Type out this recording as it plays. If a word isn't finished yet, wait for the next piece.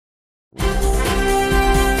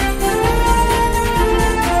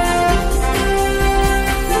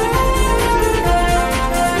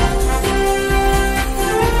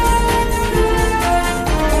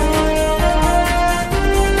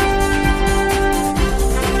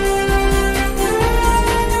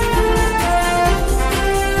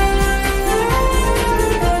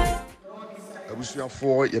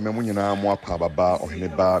Now, Yamamunina Mwapa Baba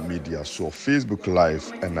Oheneba Media, so Facebook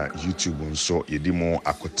Live and YouTube, and so Yedimo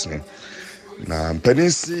Akotne. Na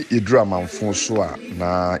mpenisi idra manfo so a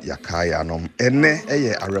na yakaya nom ene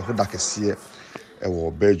eye arehoda kese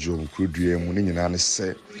ewo Belgium krudue mu ne nyina ne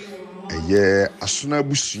se eye asona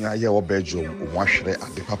abusua ye wo Belgium omwahwere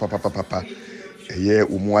ade papa eye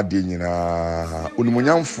omu ade nyina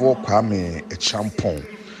onimonyamfo Kwame Acheampong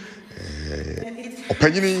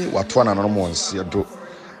opanyini wato na no monse do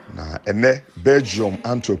na ene Belgium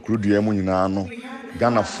anto krudue mu nyina no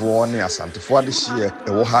Ghanafo ne asantefo ade hye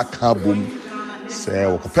ewo ha ka bom se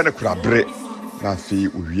okopene kurabre na fi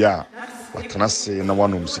uwia watanase na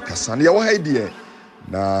wanom sikasa na ye wo haidie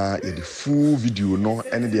na ye the full video no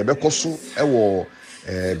ene de bekoso ewo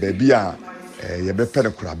baabi a ye bepene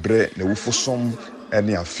kurabre na wufosom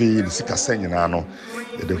ene afi ni sikasa nyina no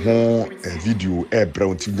ye de ho video ebra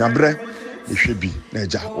onti nyabre ehwe bi na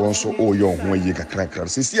eja won so oyo ho ayi kakrakra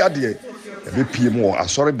sisi ade ye be piem wo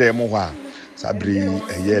asore dem ho a sabri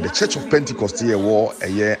the Church of Pentecost here wo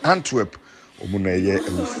Antwerp omuna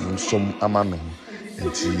ewufun som amano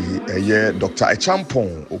enti Dr.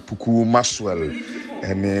 Acheampong opuku Maxwell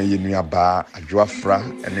ene yenuaba adwoafra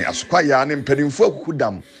ene asokwaya ne mpanimfo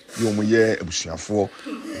akukudam ye omuye abusuafo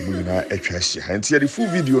omuna atwa hye enti the full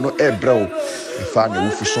video no ebra o efa na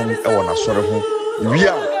ewufusom ewo na sore ho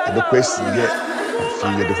wia ebekwasi ye fi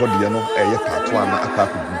ye de hodie no pato ana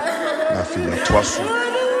akakugu na fi ya toaso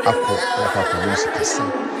akọ papa no sikasa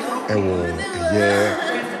ewo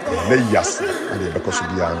le yas and the because of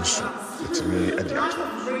the answer to me at the end.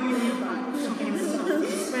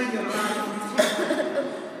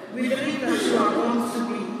 We believe that you are going to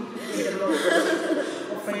be the Lord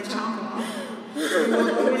of Acheampong. You will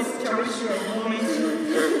always cherish your moments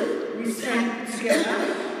we spent together.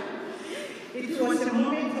 It was a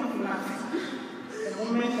moment of life, a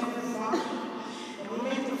moment of fun, a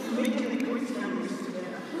moment of making a great memories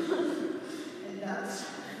together. And that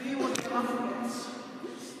we were confident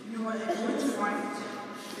you are a great wife,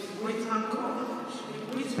 a great uncle, a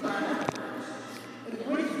great brother, a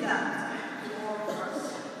great dad to all of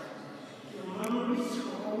us. Your memories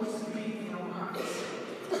will always be in our hearts.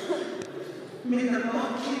 May the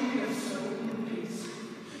Lord keep your soul in peace.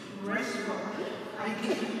 Rest well. I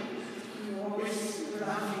give you always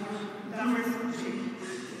love you. That refugee.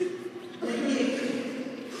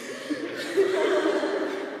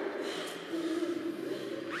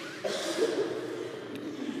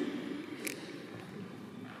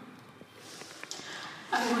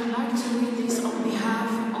 I would like to read this on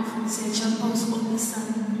behalf of Mr. Acheampong's only son,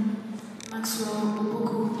 Maxwell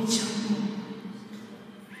Acheampong.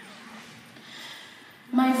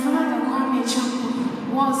 My father, Kwame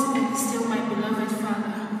Acheampong, was and is still my beloved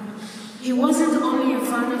father. He wasn't only a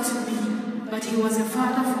father to me, but he was a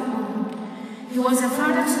father for all. He was a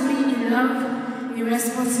father to me in love, in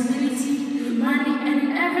responsibility, in money, and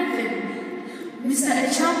in everything. Mr.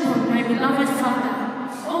 Acheampong, my beloved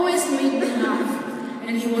father, always made me laugh,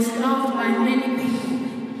 and he was loved by many people.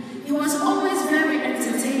 He was always very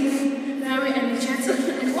entertaining, very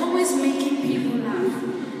energetic, and always making people laugh.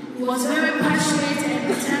 He was very passionate and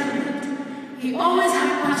determined. He always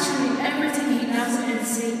had passion in everything he does and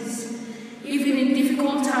says. Even in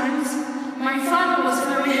difficult times, my father was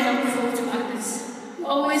very helpful to others,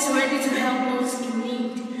 always ready to help those in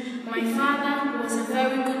need. My father was a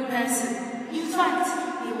very good person. In fact,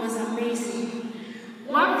 he was amazing.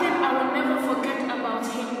 One thing I will never forget about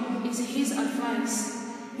him is his advice.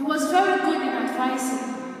 He was very good in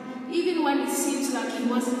advising, even when it seems like he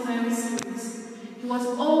wasn't very serious. He was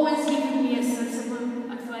always giving me a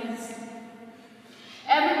sensible advice.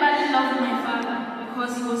 Everybody loved my father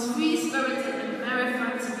because he was free-spirited and very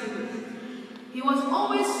fun to be with. He was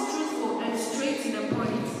always truthful and straight to the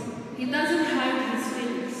point. He doesn't hide his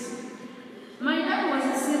feelings. My dad was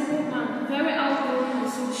a simple man, very outgoing and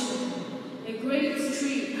social. A great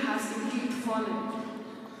tree has indeed fallen.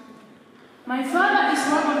 My father is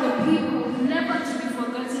one of the people never to be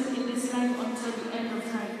forgotten in this life until the end of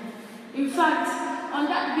time. In fact, on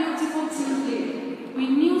that beautiful Tuesday, we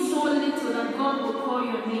knew so little that God would call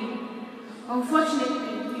your name.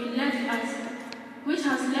 Unfortunately, you left us, which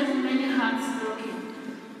has left many hearts broken.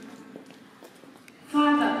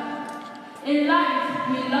 Father, in life,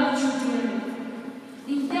 we loved you dearly.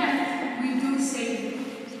 In death, we do say,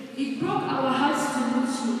 it broke our hearts to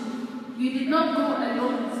lose you. You did not go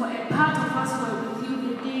alone, for a part of us were with you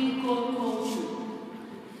the day God called you.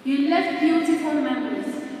 You left beautiful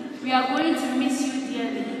memories. We are going to miss you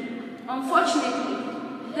dearly. Unfortunately,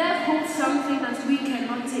 death holds something that we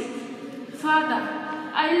cannot take. Father,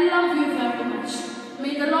 I love you very much.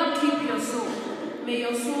 May the Lord keep your soul. May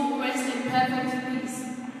your soul rest in perfect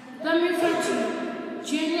peace. Let me fetch you,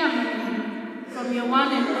 Junior, from your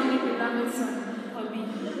one and only beloved son, Kwame.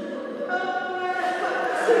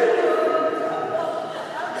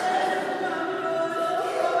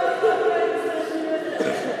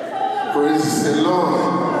 Praise the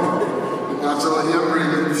Lord. That's all here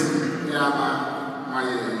brilliant. Yeah, my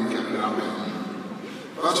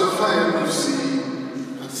but your fire you see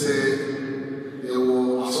and say there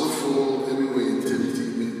was so full everywhere eternity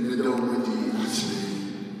with the already actually.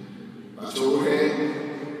 But over here,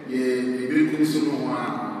 you soon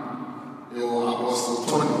one your Apostle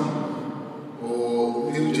Tony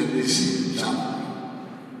or New Generation Champion.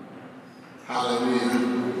 Hallelujah.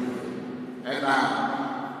 And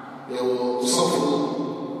now there was so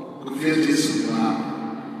full of Jesus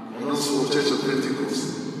and also Church of Pentecost.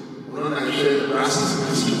 One of the brasses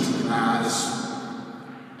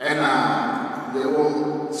and there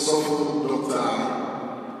was so full Dr.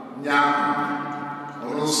 Nyam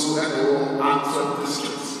and also and there were Antwerp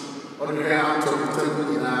districts. On the Antwerp in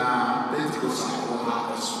Pentecost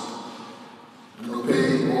and obey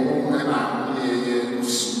all and I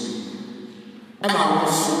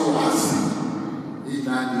also was in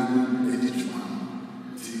the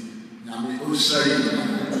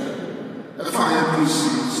the fire goes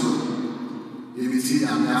so if it's in a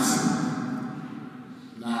mass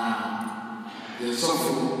now there's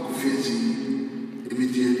some Fiji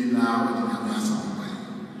immediately now in a mass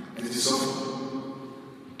and it is so.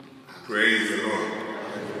 Praise the Lord.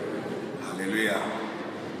 Hallelujah.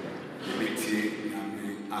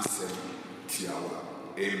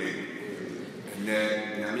 Amen.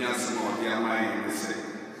 And then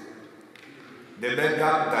the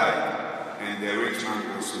beggar died and the rich man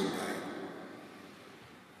also died.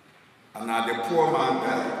 And now the poor man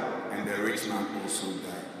died and the rich man also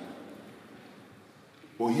died.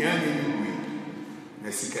 Oheneba Media,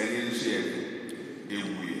 Mexican share in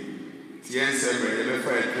we.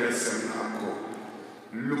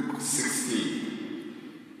 Luke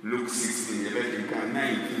 16. Luke 16,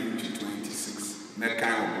 19 to 26. That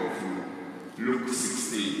kind of Luke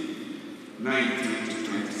 16, 19 to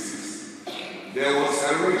 26. There was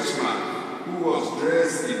a rich man who was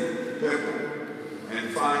dressed in purple and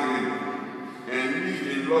fine linen and lived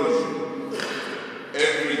in luxury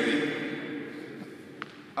every day.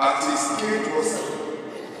 At his gate was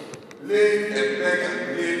laid a beggar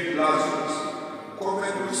named Lazarus,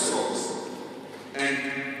 covered with sores, and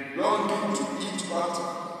longing to eat butter,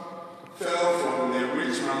 fell from the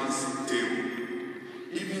rich man's table.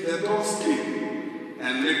 Even the dogs came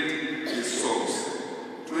and licked his sores.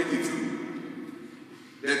 22.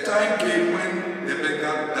 The time came when the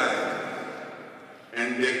beggar died, and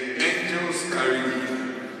the angels carried him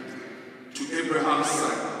to Abraham's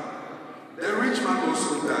side. The rich man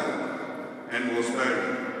also died and was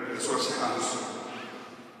buried. That's what she answered.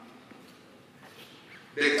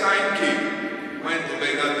 The time came when the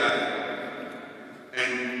beggar died,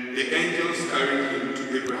 and the angels carried him to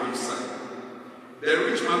Abraham's side. The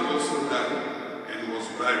rich man also died and was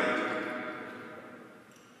buried.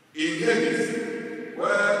 In Hades,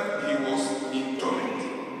 where he was in torment,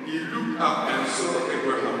 he looked up and saw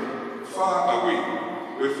Abraham far away,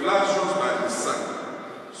 with Lazarus by his side.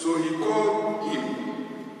 So he called him,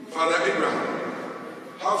 Father Abraham,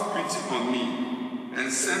 have pity on me,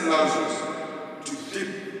 and send Lazarus to dip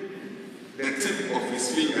the tip of his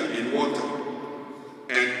finger in water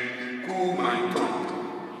and cool my tongue,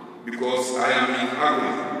 because I am in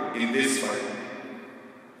agony in this fire.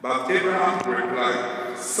 But Abraham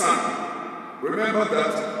replied, Son, remember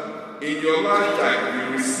that in your lifetime you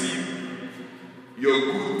received your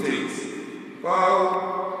good things,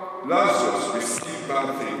 while Lazarus received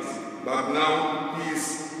bad things. But now he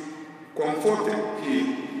is comforted here,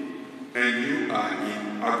 and you are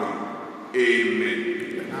in agony. Amen.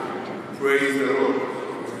 Praise the Lord.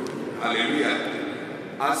 Hallelujah.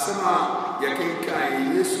 Asema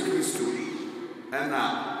yakinkai Yesu Kristo ena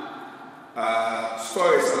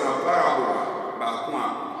stories and parable bakwa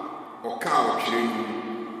oka otwere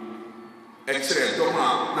ekere doma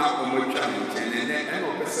na omotwa ntene ene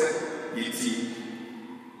opese yiti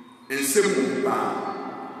ensemu ba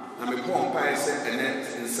na me pompa ese ene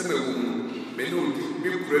ensemu ewu me no di bi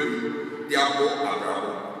kura bi di abo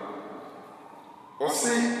abrabo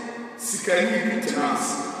ose sikani bi tenas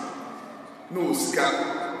no sika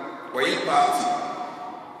waye party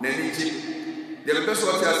na niji the best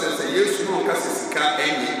of us say yes no kasi sika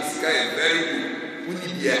enye sika is very good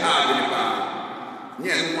uni bi e ha de ba ni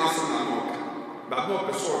enu aso na no ba no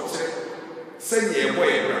person che senye e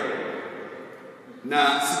boy bra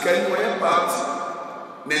na sika ni waye party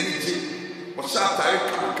na niji o sha tare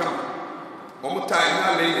kama omo tai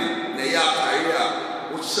na le na ya tare a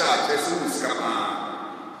Usha, Jesus, come on.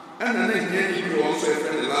 And then you also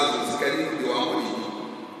friend Lazarus, carrying your own.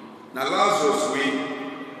 Now, Lazarus, we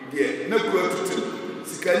get no good to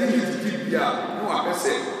Sikani, no, I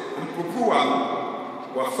say, and Pukuan,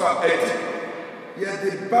 Wafa Ed, yet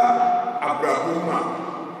the bar Abrahama.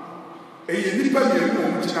 A nipa yenu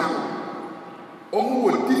mchina omu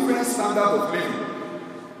wo different standard of living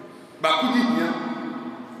baku dibia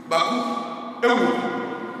baku ewu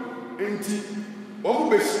enti omu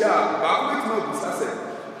behia baku betima busa se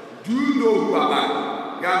do you know who am I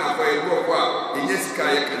Ghana for a group wa enye sika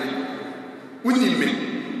ye kane unim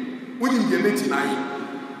de meti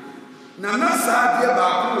na sa de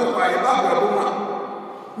baku wo kwa ye babu ma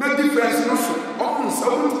na difference no so omu nsa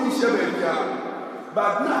wo ti hye ba bia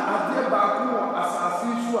but now, I dear Baku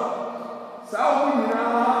assassin Sua. Sao Nina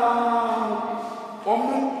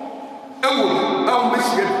Omu Ewu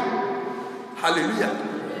Machine. Hallelujah.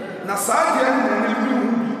 Nasadia and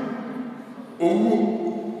Owu.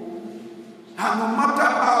 And no matter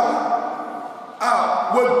how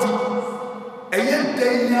what do a yet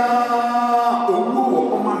daya Owu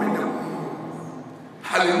or Mamma.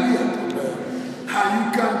 Hallelujah. How you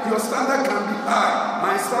can, your standard can be high,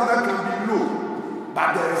 my standard can be low.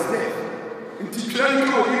 But there is death. In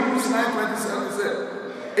Hebrews 9:27 said,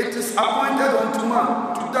 it is appointed unto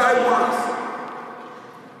man to die once,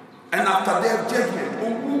 and after death judgment.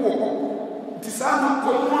 It is not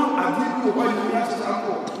common and people who are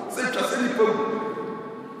not such as any people.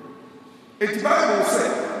 It Bible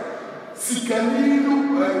said, Sikanino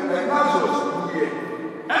Lazarus,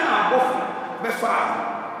 and above Befa.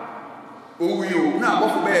 Oh, you now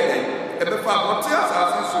above bed, and Befa, what else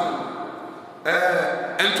are so?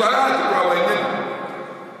 And to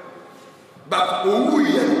but who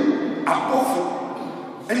ye above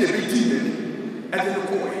and the beginning and the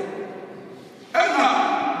boy. And now,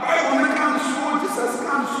 Bible comes so Jesus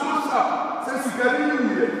comes so says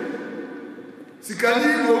Sikali,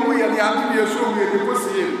 we and the army so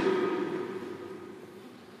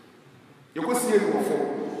you go see you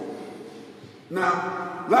now,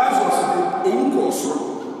 Lazarus, also,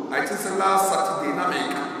 I just last Saturday in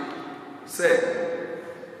America. Say,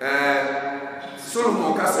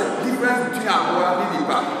 Solomon said, difference between our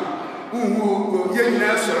Nidipa, who young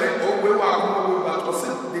nursery, or where but was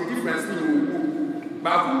the difference in you,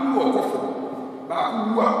 but who are coffee, but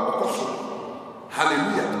who are coffee.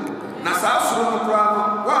 Hallelujah. Nasa Solomon Crown,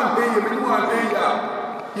 one day you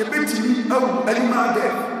bet me, oh, any man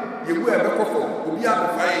there, you wear a coffee, will be out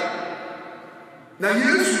of fire. Now,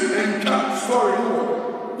 you and story,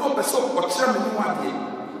 no, but so what Sherman one day.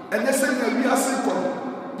 And they say we are simple.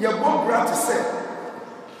 Your Bob Brat said,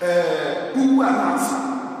 who are answer?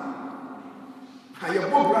 Your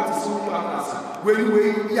Bob Brat who are answer. When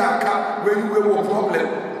we yaka, when we were problem,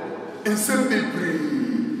 and simply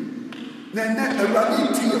breathe. Then a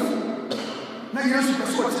running tear. Now you should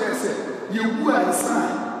what I said. You were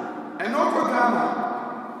sign. And over Ghana,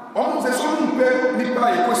 almost as soon as we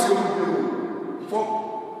buy a question for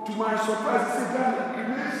to my surprise, Ghana,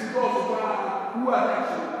 who are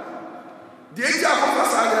actually. The age of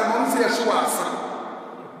us are among the Yeshua.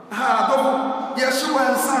 Yeshua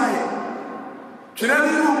and Sai.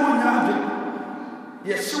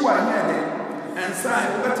 Yeshua and Sai,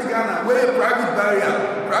 what Ghana, where private barrier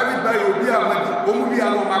will be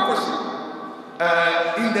our Makoshi.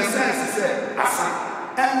 In the sense, he said, Asa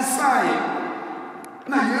and Sai.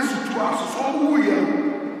 Now, yes, to us, so we are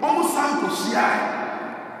almost Sanko Shia.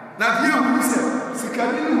 Now, here we say,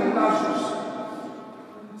 Sikalinu Lazarus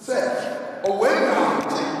said, or when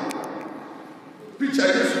picture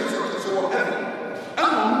is so heaven,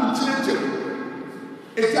 and on change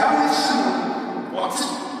a damage what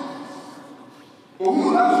or who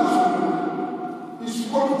Lazarus is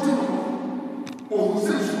spoken or who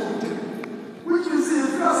is spoken, which is the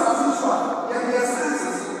first as one, and their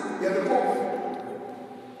senses, yet the Pope.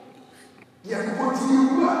 Yet what you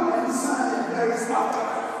are inside, there is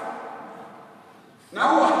afterlife. Now,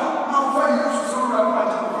 how far you should surround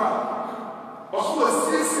also a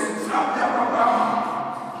citizen trap their program.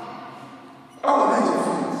 Our legend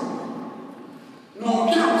no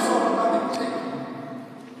kills on the thing.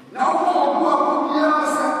 Now, who are the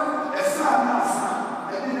answer? A son,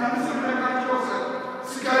 and then I'm saying,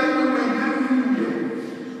 Sikari,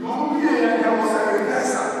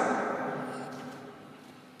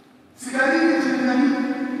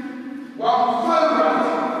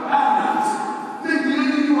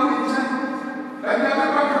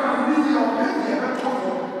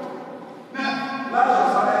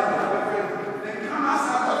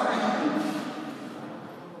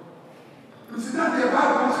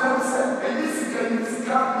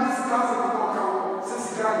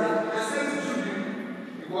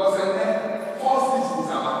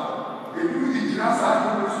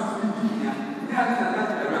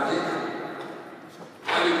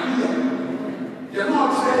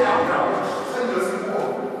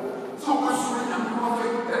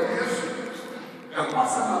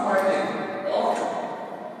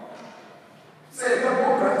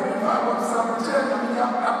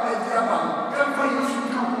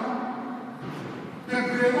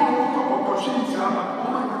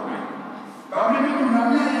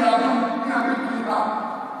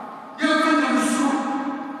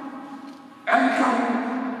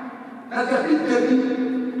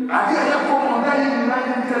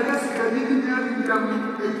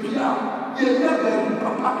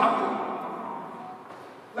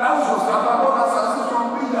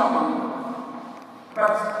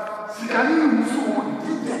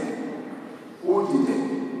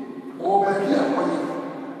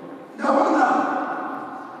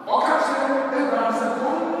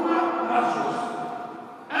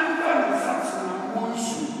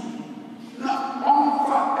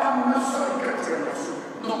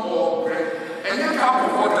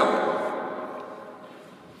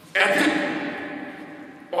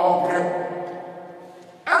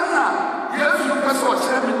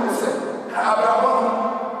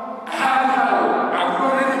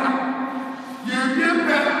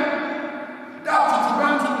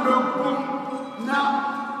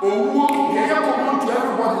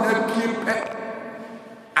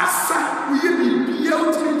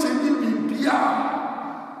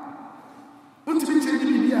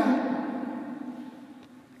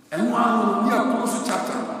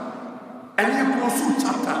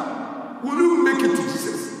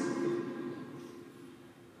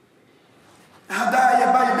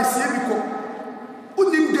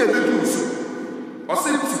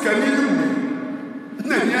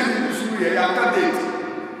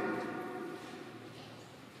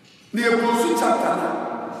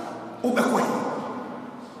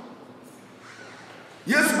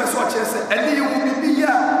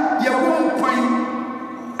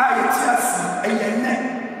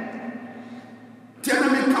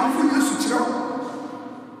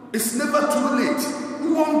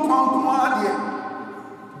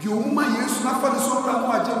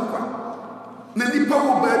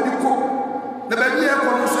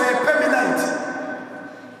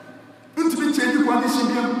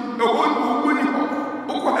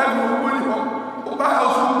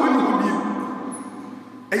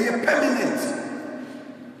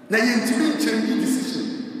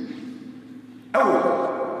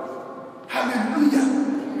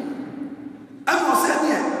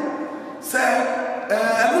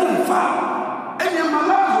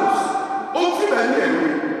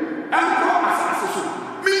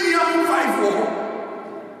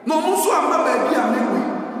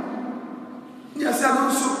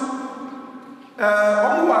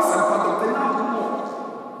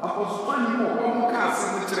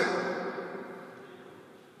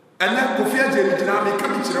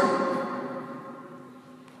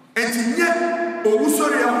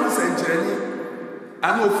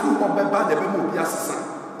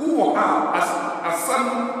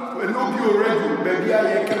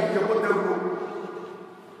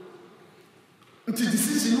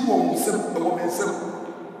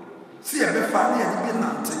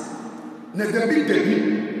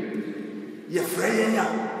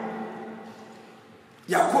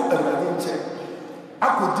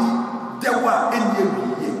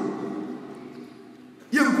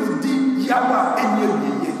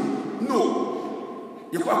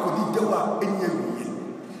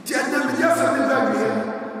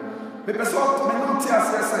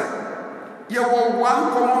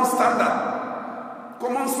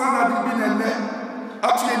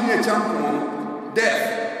 Acheampong,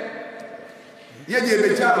 death. Yet you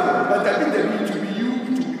be child, but that means to be you,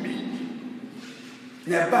 to be me.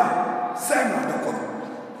 Never, Simon the Con,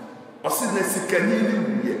 or sit the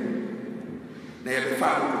Sicanini yet. Never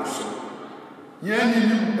found also. Yanni,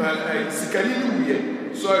 Sicanini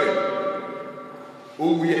yet, sorry.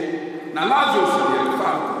 Oh, yet. Now, Lazarus yet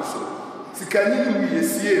found also. Sicanini yet,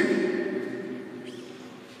 see.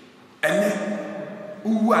 And then,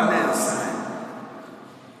 who are then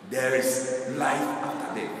there is life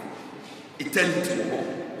after death. Eternity will go.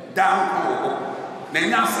 Down will go.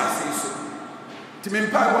 Nanya says to me,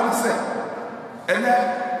 I want to say, and then,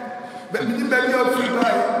 but me baby of free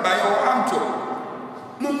by your uncle.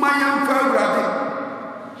 Mumayam Fabradi.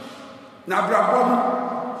 Now,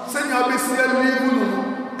 Brabom, send your best leave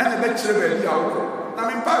and a better baby out.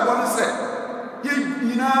 I want to say,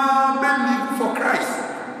 you know, believe for Christ.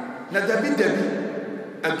 Now, Debbie,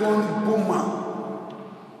 I don't boom.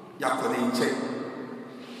 Yakoninche.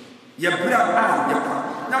 Yabra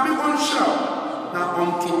yapa. Now we won't shout. Now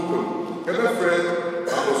on Tinko. Every friend,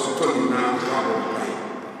 I was telling you now how to play.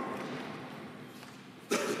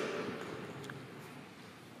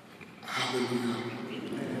 Hallelujah.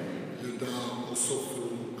 And also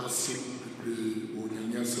for us, the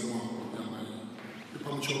Onyanya Sama, the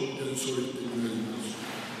puncture, and sorry, the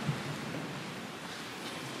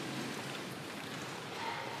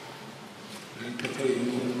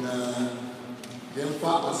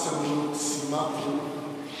Yempa asam simapu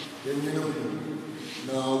yenyenom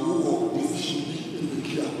na wo decision bi in the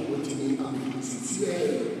kia wotini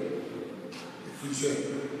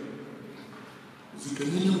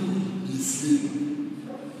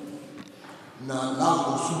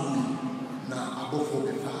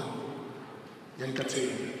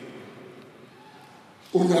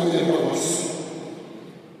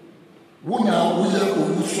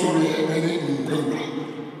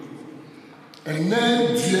And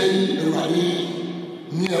then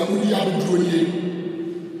near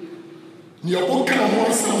near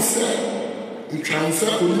Okan said, the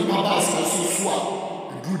transfer only Babas as swap,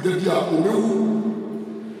 the good idea,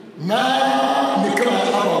 now Nicola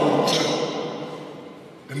Acheampong.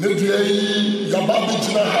 And the day Yababi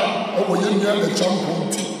Jinaha, or Yenya Acheampong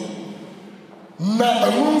tea. Now a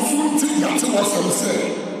moon soon tea that was some say.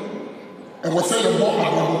 I was saying about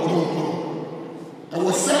I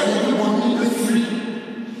was saying everyone needed free.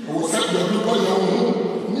 I was saying everybody on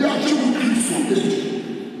near June Christ.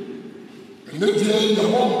 And the day the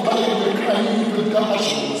one pile of crying with the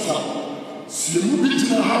Acheampong. See you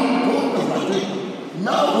beating a hand of the day.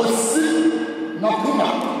 Now we see Nakuma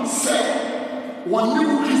said, one new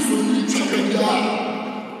Christian need to be done.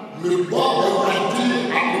 The Bob and the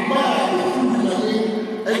man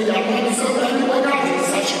and the man said, anyone got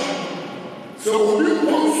such. So we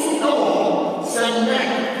want to know, send men,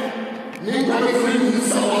 nobody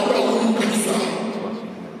brings our own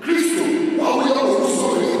Christian, while we are also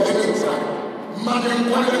in the Madam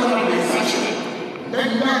Quadra organization, then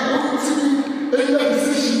now in the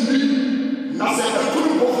decision be, Nasa the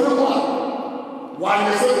group of the one, while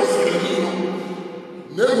the service of the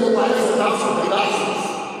new, never mind the last of the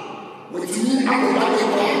last, with me, I will not be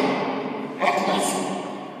one,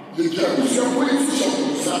 the Jerusalem way to show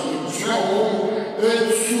travel, a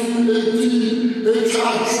soon a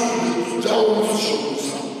charge, Jones shows.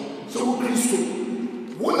 So, Christo,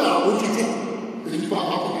 what are what you do? The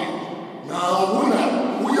Papa. Now,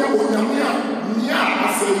 we are on Nia,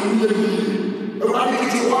 I say, around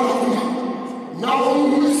the one. Now,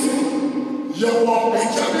 we see your walk and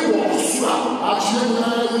Jabby was swap,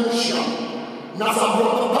 Acheampong, Nasa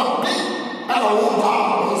Papi, and a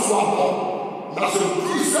woman swap. That's a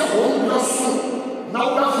precept on your soul. Now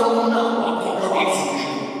that's all now.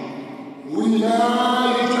 We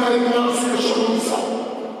now try our special.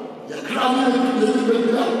 The crowd,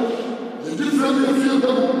 the different field,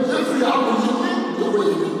 every hour the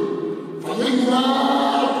way. For you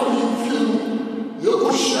now, for you feel, you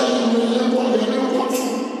push and you want to.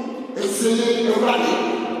 It's a rally.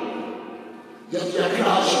 Yet your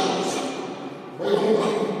crash.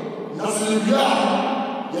 Well, nothing.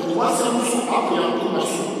 Yet was some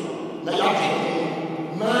Acheampong, Nayaki,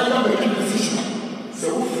 Naya make a decision. So,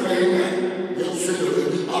 friend, you say the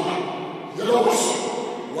big Abba. You know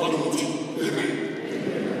what do you Amen.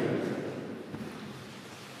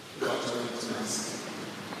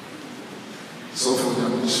 So, for the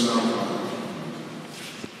mission,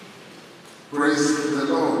 praise the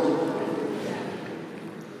Lord.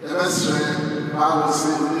 Let us say, Bible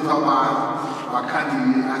says, live a man,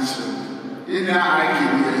 Makani action. In the I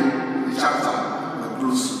the chapter of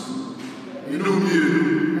Bruce. You know me,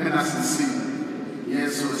 and as you see,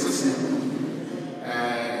 yes, so it's a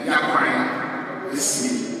Yakwine, you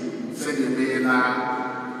see, said you may now,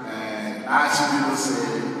 actually, say,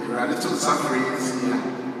 you are little suffering here.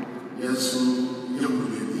 Yes, you will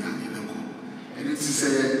and it is a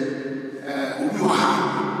Ubuha,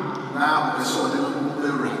 now the sword of the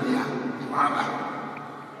Rabia,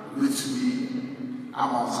 which we.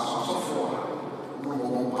 Among so for no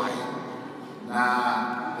one by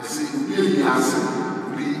now, the same really has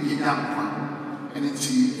been in Yampa, and it's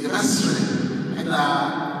a restaurant, and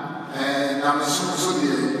I'm so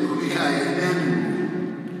dear, you became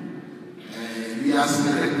and we asked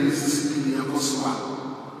the redness in the Kosovo,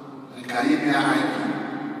 and Caribbean,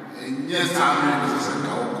 and yes, I'm as a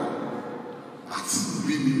cow, but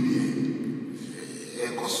we mean a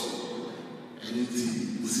Kosovo, and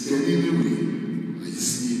it's getting away.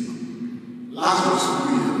 Lazarus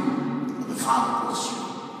will the Father was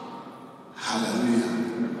hallelujah.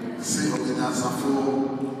 Say of the answer for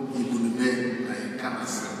he would be like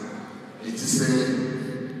cancer. It is a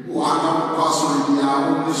one person in the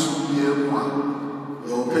hour, this will be one.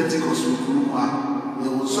 Your Pentecost will grow one. They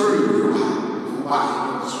will sorry you are buy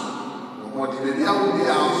it. What the baby will be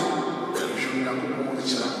out. Showing up on the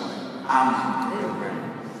chapel.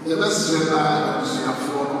 Amen. The message that I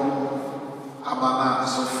for Abana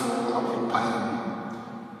Sofo, our Pine.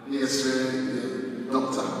 Yes, the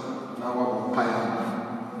doctor, now our Pine.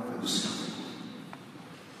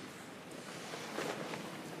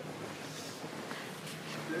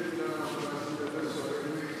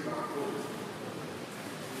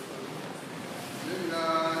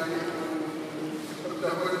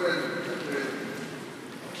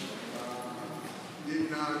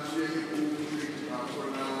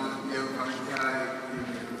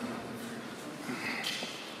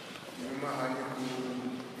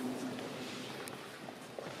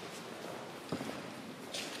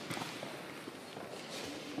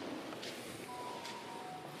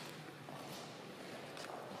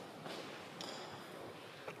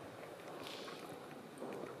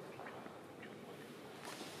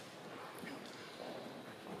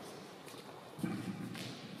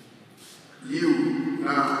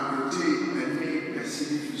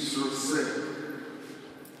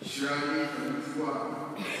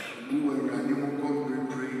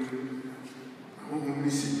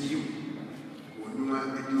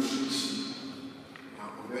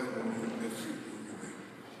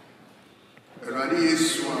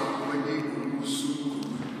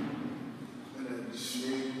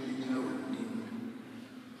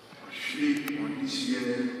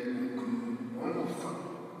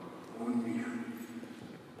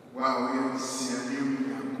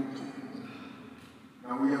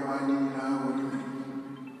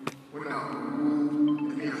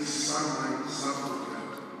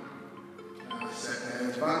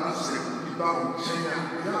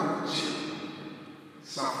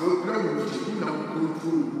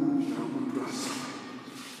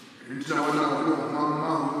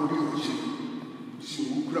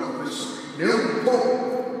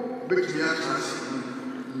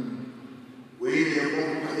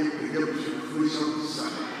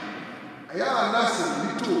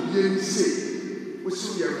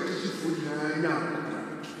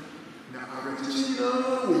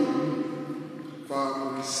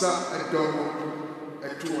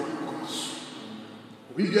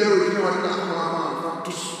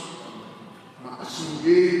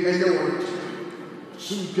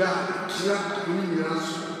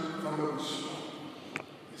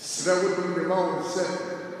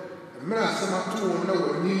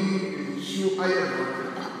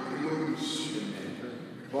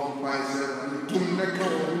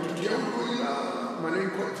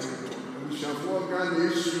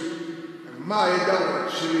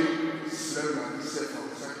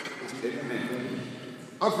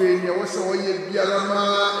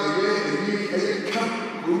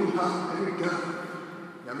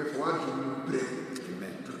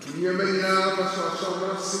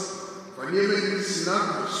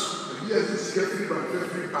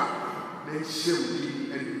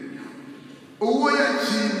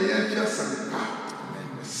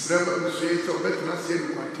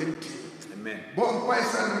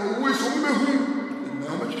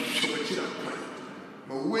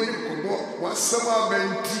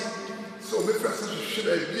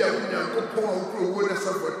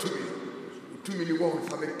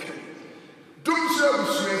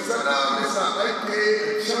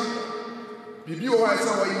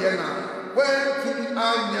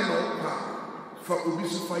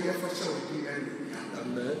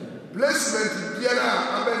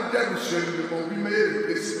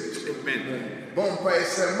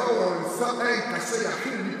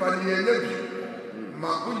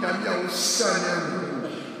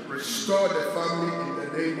 Restore the family in the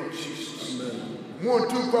name of Jesus. More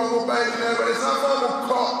to come by never is a form of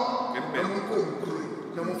call.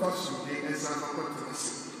 No fashion, and some of us.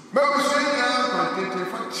 Members, I can't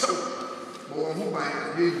for choke. Or who by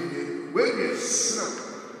a baby, when you snap,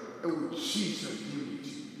 oh, Jesus,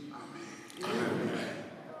 unity. Amen.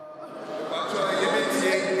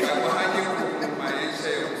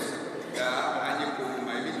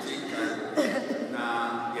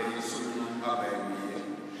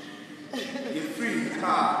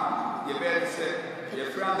 You better say, your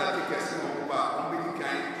friend that you can see over, only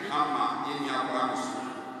kind, Amma, in your promise.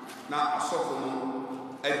 Now, a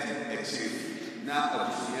sophomore, actually, now a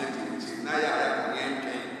Christianity, now I am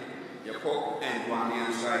your pork and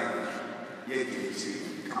Ghanaian side, yet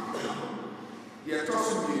you come. You're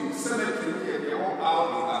tossing me, cemetery, your own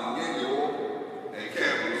out, and your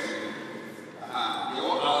carriage.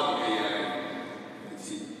 Your out here,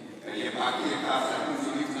 see, and you're back here, and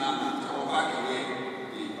you live now, and go back away.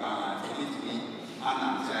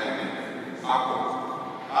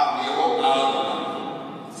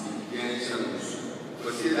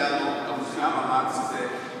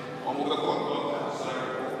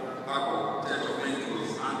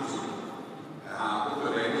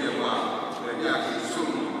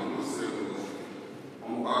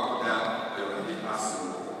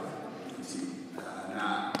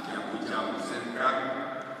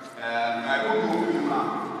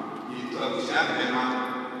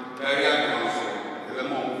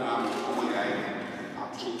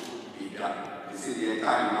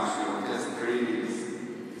 Time now, just 3 minutes.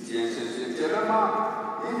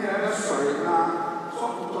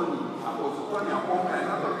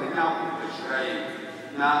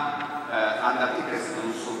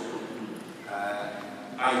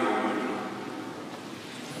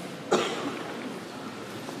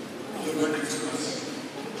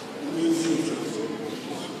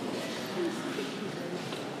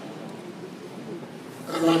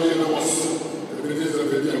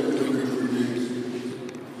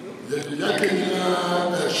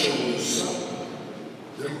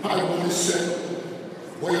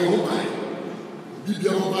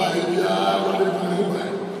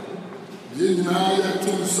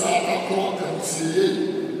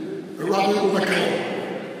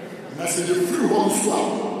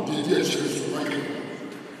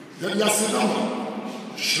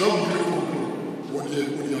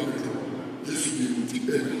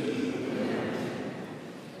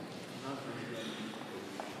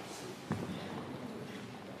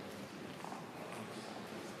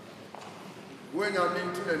 When you're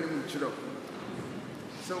into the new children,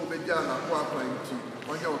 so the Jana,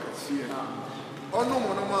 on your cassia. Oh, no,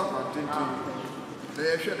 one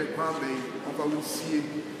they share the Kwame of our sea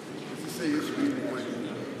to say you speak.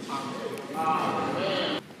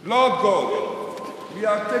 Lord God, we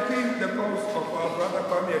are taking the cause of our brother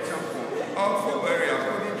Kwame Acheampong out for burial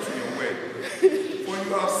according to your word. For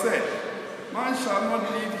you have said, man shall not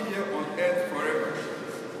live here on earth forever,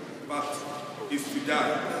 but is to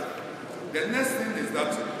die. The next thing is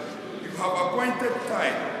that you have appointed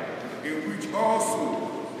time in which also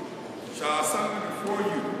shall assemble before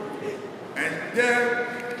you, and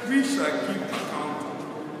there we shall give account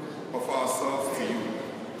of ourselves to you.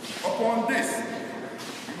 Upon this,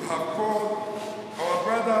 you have called our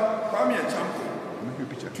brother Kwame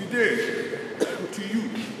Acheampong today to you.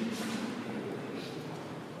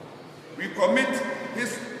 We commit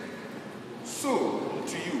his soul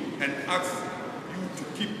to you and ask you to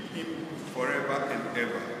keep him forever and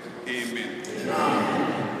ever. Amen.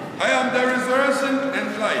 I am the resurrection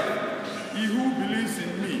and life. He who believes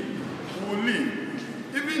in me will live,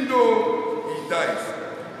 even though he dies.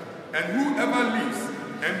 And whoever lives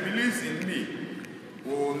and believes in me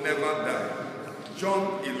will never die.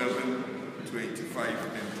 John 11:25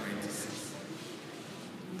 and 26.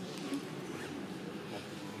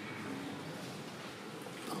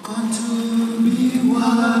 Going to be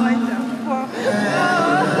one.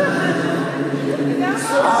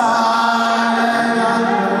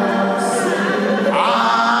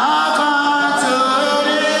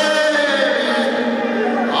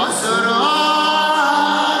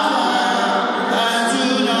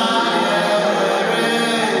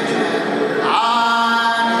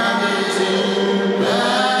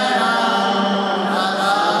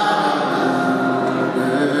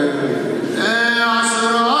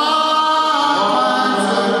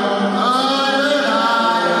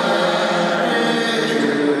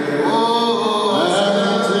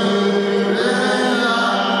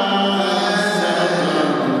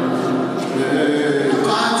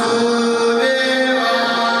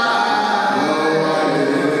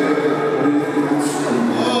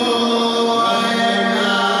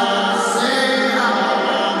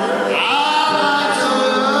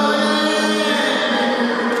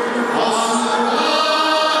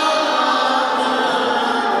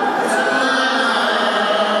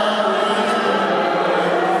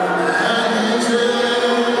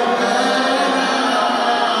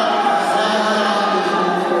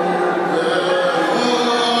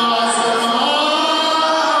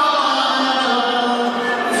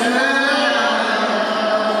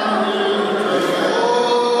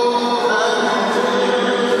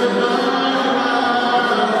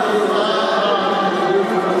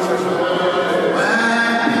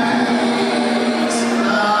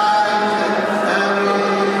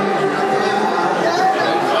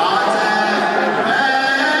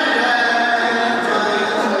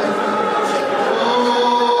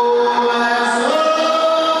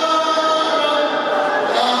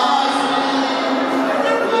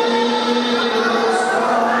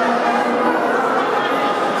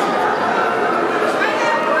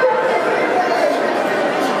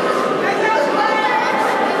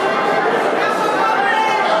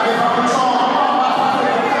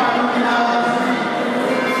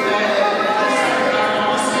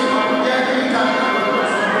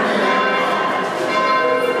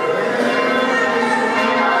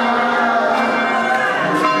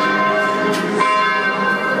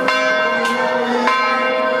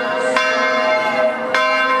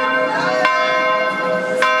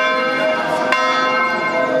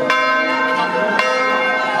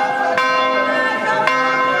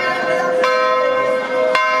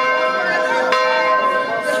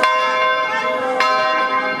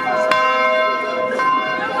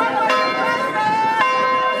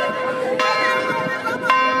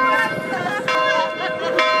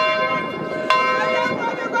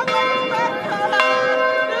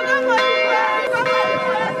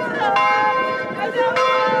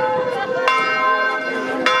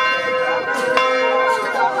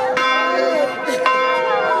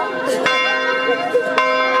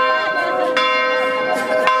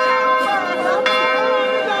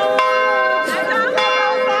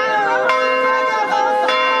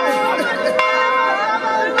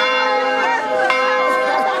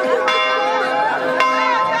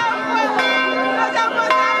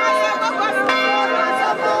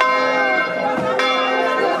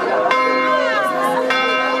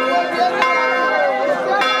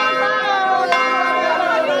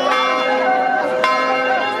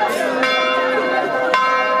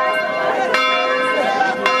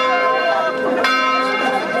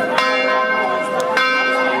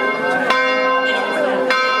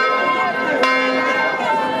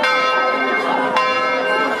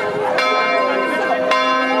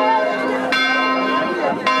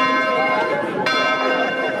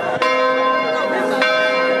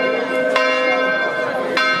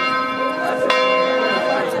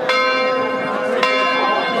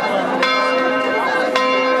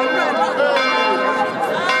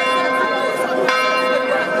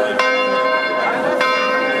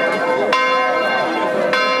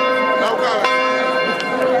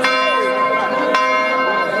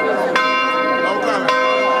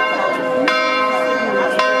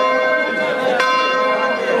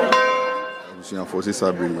 Bushia for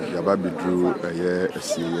Sabri, Yababi drew a year, a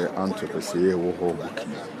sea, Antwerp, a sea, or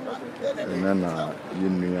booking. And then you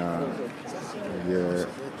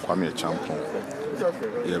Kwame Acheampong.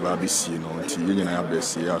 Yababi see no, until you have the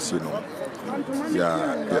sea, as you know.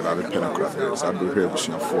 Yeah, Yababi Penacraft, Sabri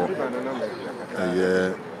Bushia for a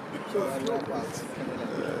year.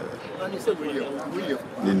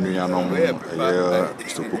 Ninuanom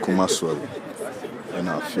Stopukuma so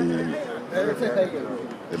na afi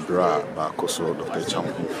ebra ba koso Dr.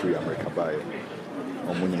 Acheampong free America by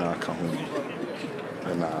omunyina ka ho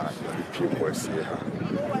na bipie voice ha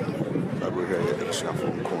babu he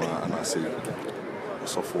shafo ko ana say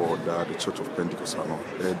so for the Church of Pentecost no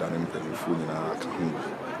dan mpanyifo nyina ka ho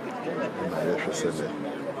na ye hwesele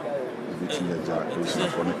bitinye ja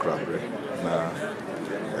shafo ne krabre na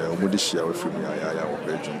Omudishia with me, I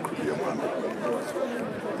Belgium could be a man.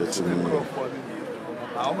 That's in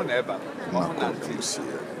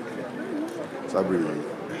Sabri,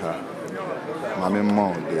 Mammy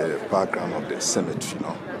Mount, the background of the cemetery,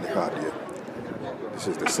 no, the hard here. This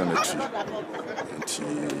is the cemetery. And she,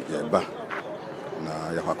 Yaba, na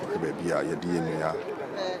Yahako baby, Yadia,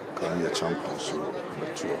 Kwame Acheampong, so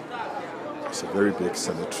it's a very big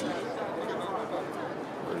cemetery.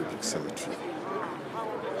 Very big cemetery.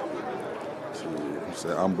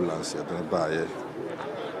 The ambulance ya dan ba ye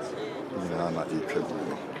ina na ikadu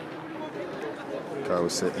no ka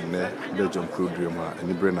say ene Belgium program ha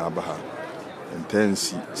ani bre na aba ha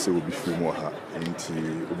intensi se obi fi mu ha nti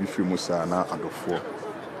obi fi mu sa na adofo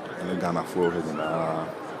ene Ghana fo he na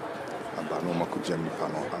aba no makujam nipa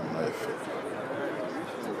no amna efe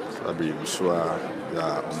sabi biswa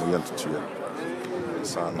ya omoyan tuya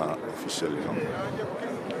sana officially no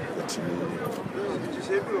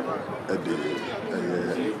Ede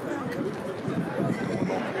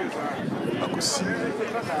I could see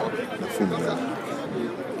the film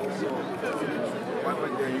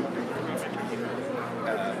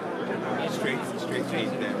straight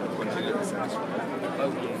change then continue the service.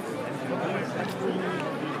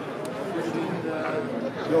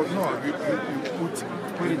 No, you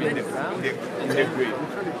put it in the grade.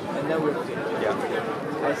 And then we'll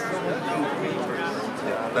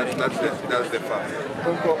that's the fact.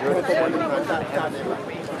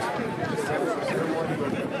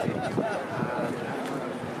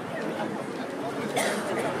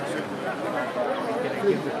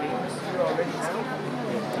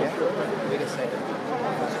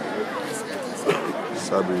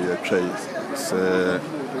 Sabri say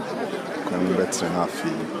Kwame better na fi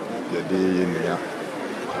ye dey nia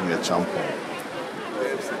Kwame Acheampong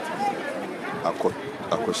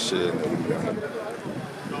akoshe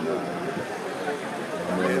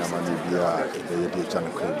na amani bia ye dey chana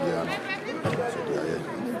kwa bia no so dey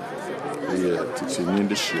ye teaching in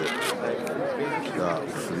the share that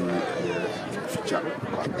free feature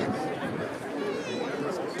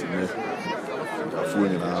to me the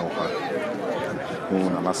phone na who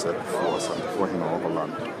na masa for him over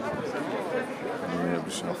land me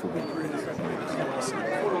bushina for be great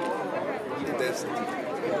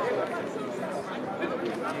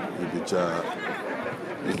ibija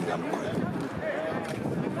Indian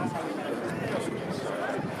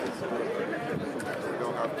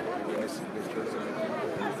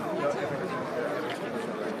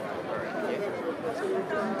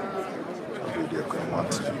video come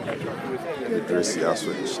the dress he has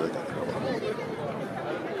with the shirt.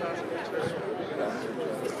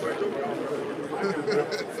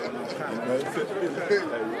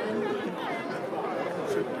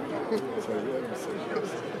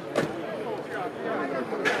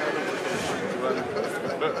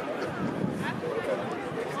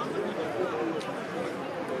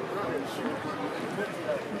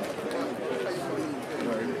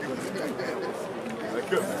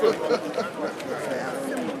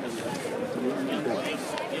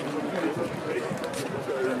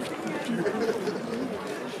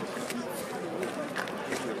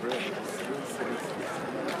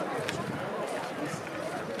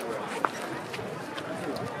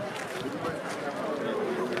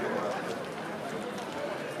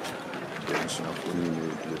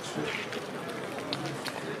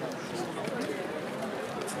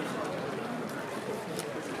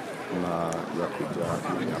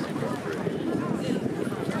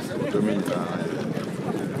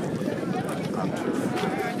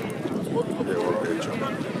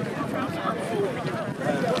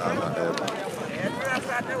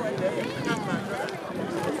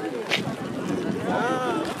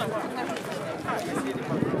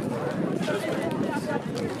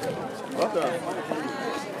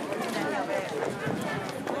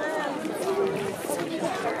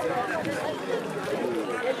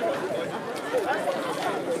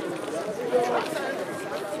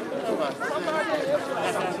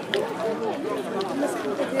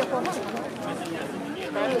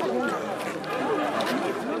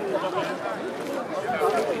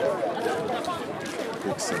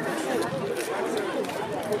 cemetery.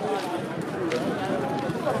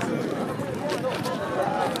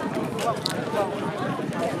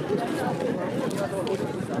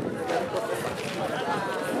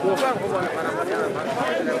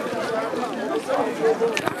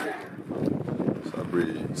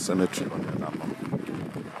 Sabri cemetery on the number.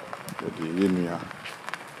 The Yenia,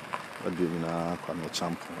 the Kwame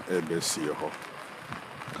Acheampong, ABC,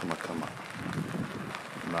 Kama.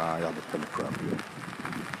 Na ya the pen problem.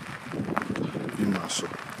 Imaso.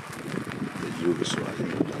 The Yoga so I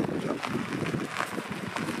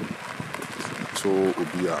so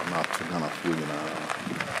Ubia not to Ghana for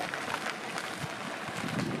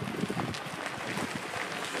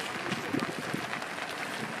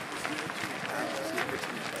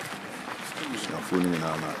phone in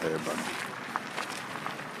an urban.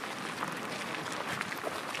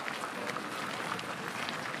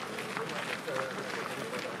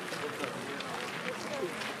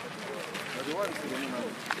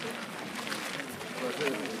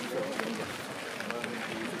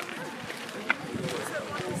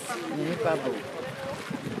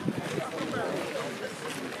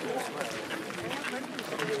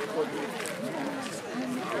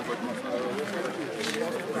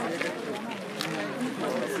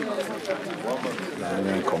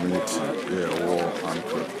 Ghanaian community, war and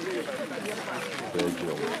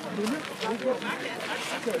Belgium.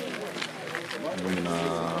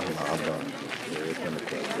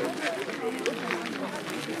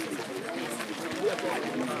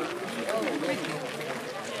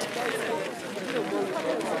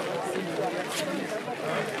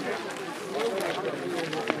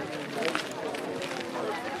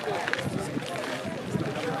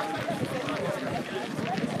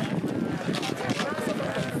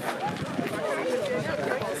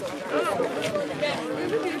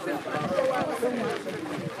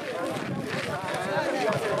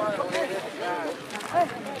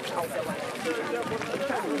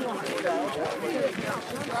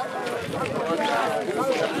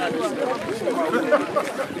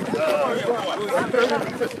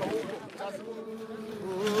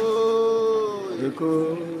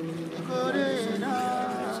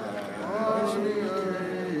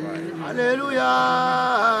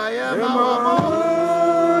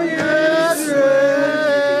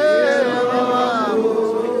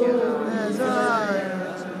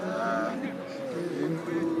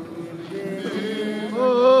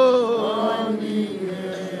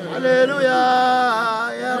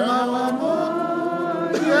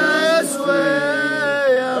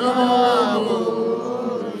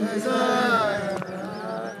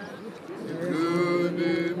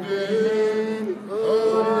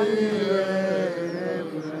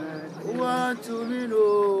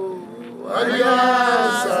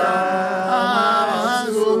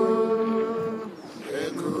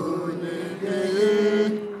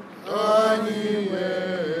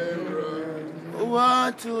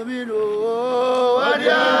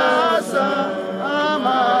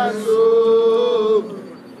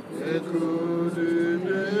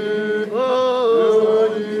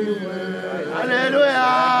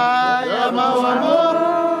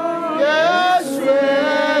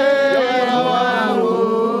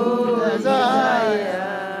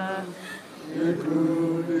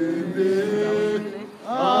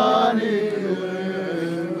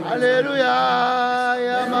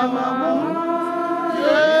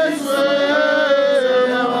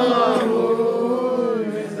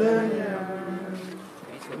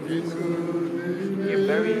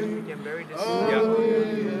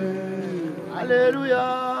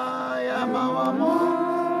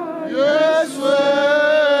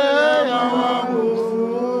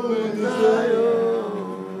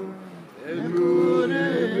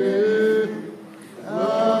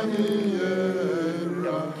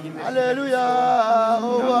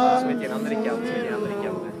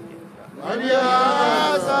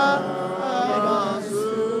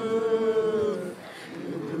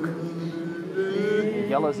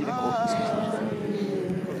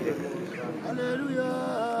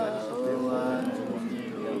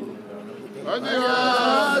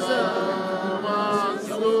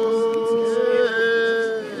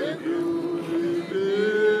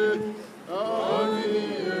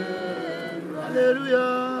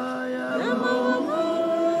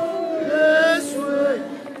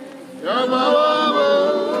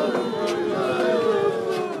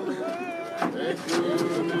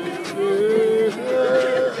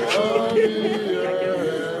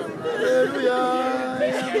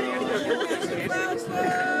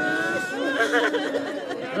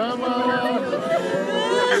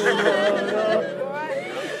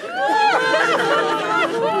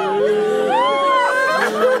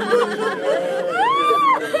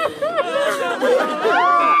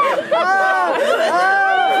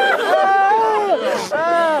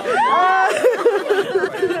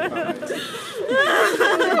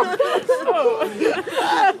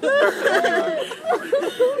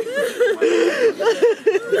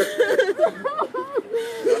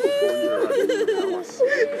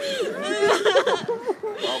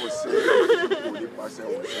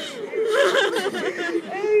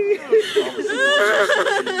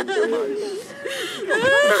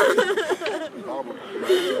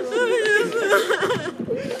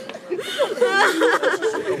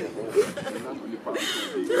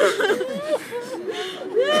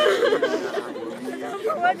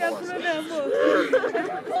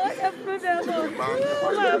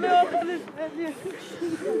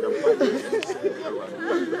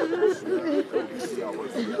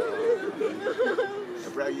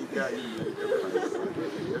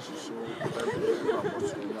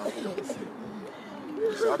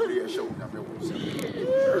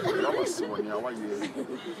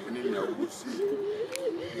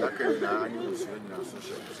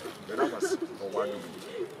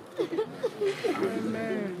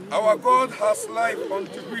 Our God has life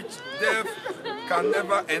unto which death can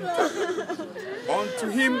never enter. Unto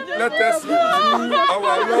him let us through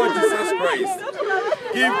our Lord Jesus Christ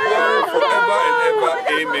give glory forever and ever.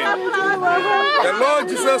 Amen. The Lord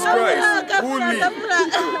Jesus Christ, who lived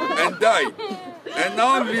and died and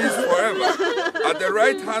now lives forever at the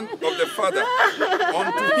right hand of the Father,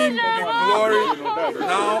 unto him be glory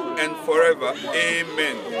now and forever.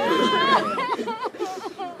 Amen.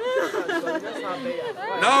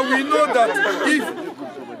 Now we know that if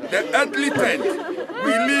the earthly tent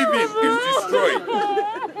we live in is destroyed,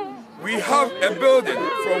 we have a building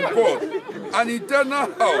from God, an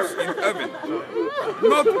eternal house in heaven,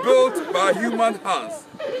 not built by human hands,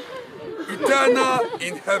 eternal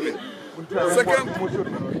in heaven. 2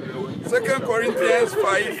 Corinthians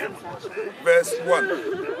 5 verse 1.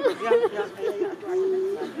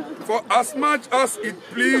 For as much as it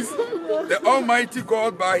pleased the Almighty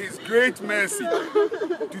God by his great mercy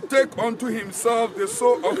to take unto himself the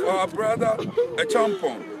soul of our brother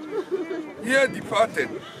Acheampong, here departed,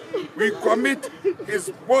 we commit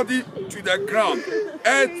his body to the ground,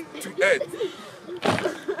 earth to earth,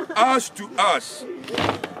 ash to ash,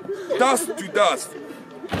 dust to dust,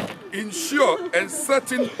 in sure and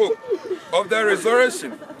certain hope of the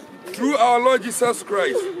resurrection through our Lord Jesus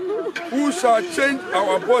Christ, who shall change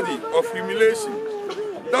our body of humiliation,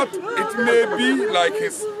 that it may be like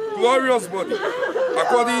his glorious body,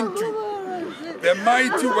 according to the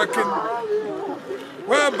mighty working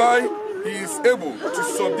whereby he is able to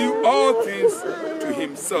subdue all things to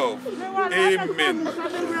himself. Amen.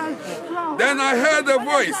 Then I heard a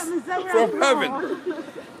voice from heaven,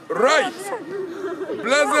 "Write,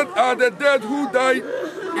 blessed are the dead who died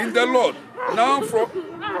in the Lord, now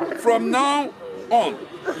from now on.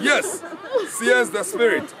 Yes, says the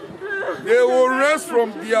Spirit. They will rest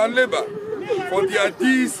from their labor, for their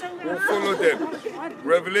deeds will follow them."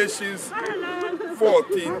 Revelations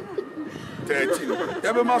 14:13.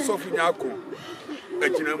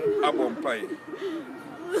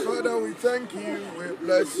 Father, we thank you, we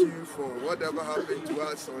bless you for whatever happened to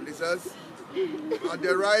us on this earth. At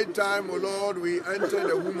the right time, O Lord, we enter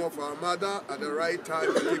the womb of our mother. At the right time,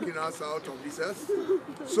 you're taking us out of this earth.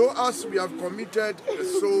 So as we have committed the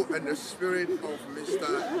soul and the spirit of Mr.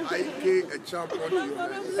 Acheampong to your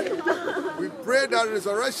hands, we pray that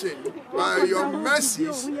resurrection, by your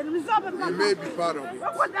mercies, we may be part of it.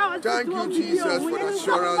 Thank you, Jesus, for the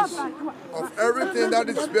assurance of everything that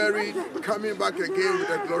is buried, coming back again with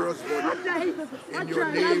a glorious body. In your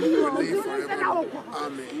name, we live forever.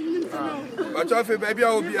 Amen. But I feel baby, I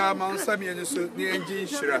will be a man, Sammy, and the engine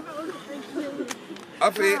shroud. I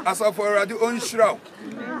feel as I for the own shroud.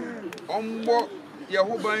 On what your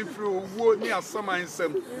whole buying through wood near some and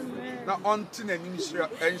some. Not on tin and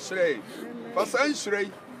shrey. For some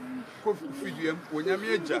shrey, coffee fidium, when you're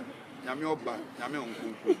major, Yamioba, Yamion.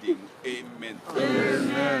 Amen.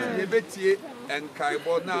 Yebeti and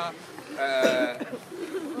Kaibona.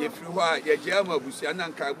 If you are a Jama Busian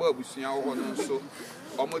and Kaibo Busian, so.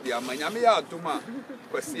 Omodia Manyamia Tuma,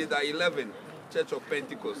 Pasida 11, Church of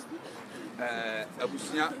Pentecost,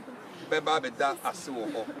 Abusia, Beba Beda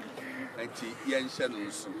Asiwo, and Yen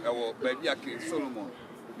Shanus, our Baby Solomon,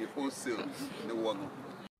 the wholesale, the one.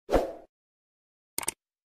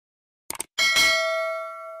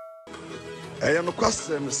 I am a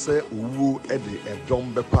question, say, woo Eddie, a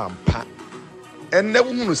dombe pampa. And never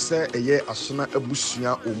want to say a year as soon as a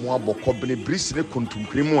bushia or more bocobini brisne contum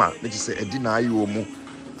primua, which is a dinner you mo.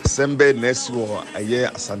 Sembe Neswo, a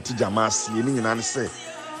year Santi Jamasi, and say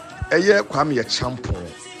a year Kwame Acheampong,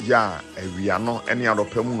 ya, a Riano, any other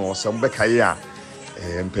Pemuno, or some Becaya,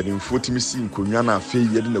 and Penning Fotimissi, Kunyana, Fay,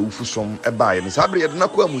 Yedin, Ufusom, a buy, and Sabri at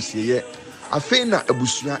Naquamusi, a Fena, a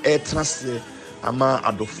Bushia, a Transi, Ama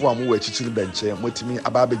Adofuamu, a Chichil Bench, Motimi,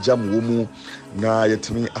 Ababe Jam Wumu, na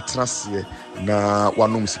Yetimi, a Transi, na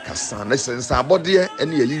Wanum Sikasan, lessons our body,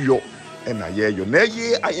 and ye yo, and I hear your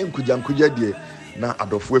nay, I am Kujan na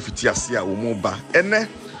adofo afitiase a wo mu ba ene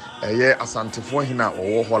eye asantefo hina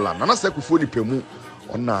owo hola na sekufo ni pemu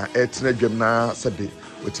ona etena dwam na sebe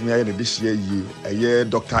otimi aye ne de hia yi eye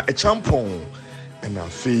Dr. Acheampong na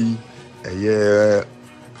fei eye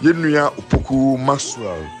yenua opoku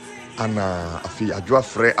Maxwell ana afi adwa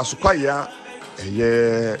frɛ asokwaya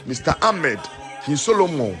Mr. Ahmed King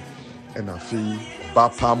Solomon and afi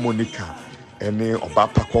Bapa Monica ene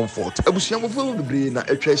Obapa Comfort abusuamofo bebre na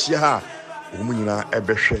atwa ahia ha omu nyina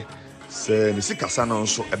ebehwe se ne sikasa no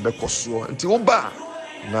nso ebekoso nti wo ba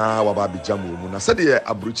na waba bijam mu na sɛ de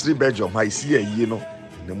abrochiri Belgium ha isi ayi no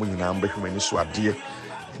ne mu nyina mbehwe mani so ade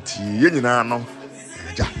nti ye nyina no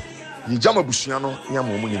ja yi jam abusua no nya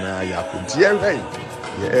mu nyina ya konti ye hwɛ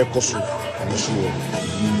ye ekoso nso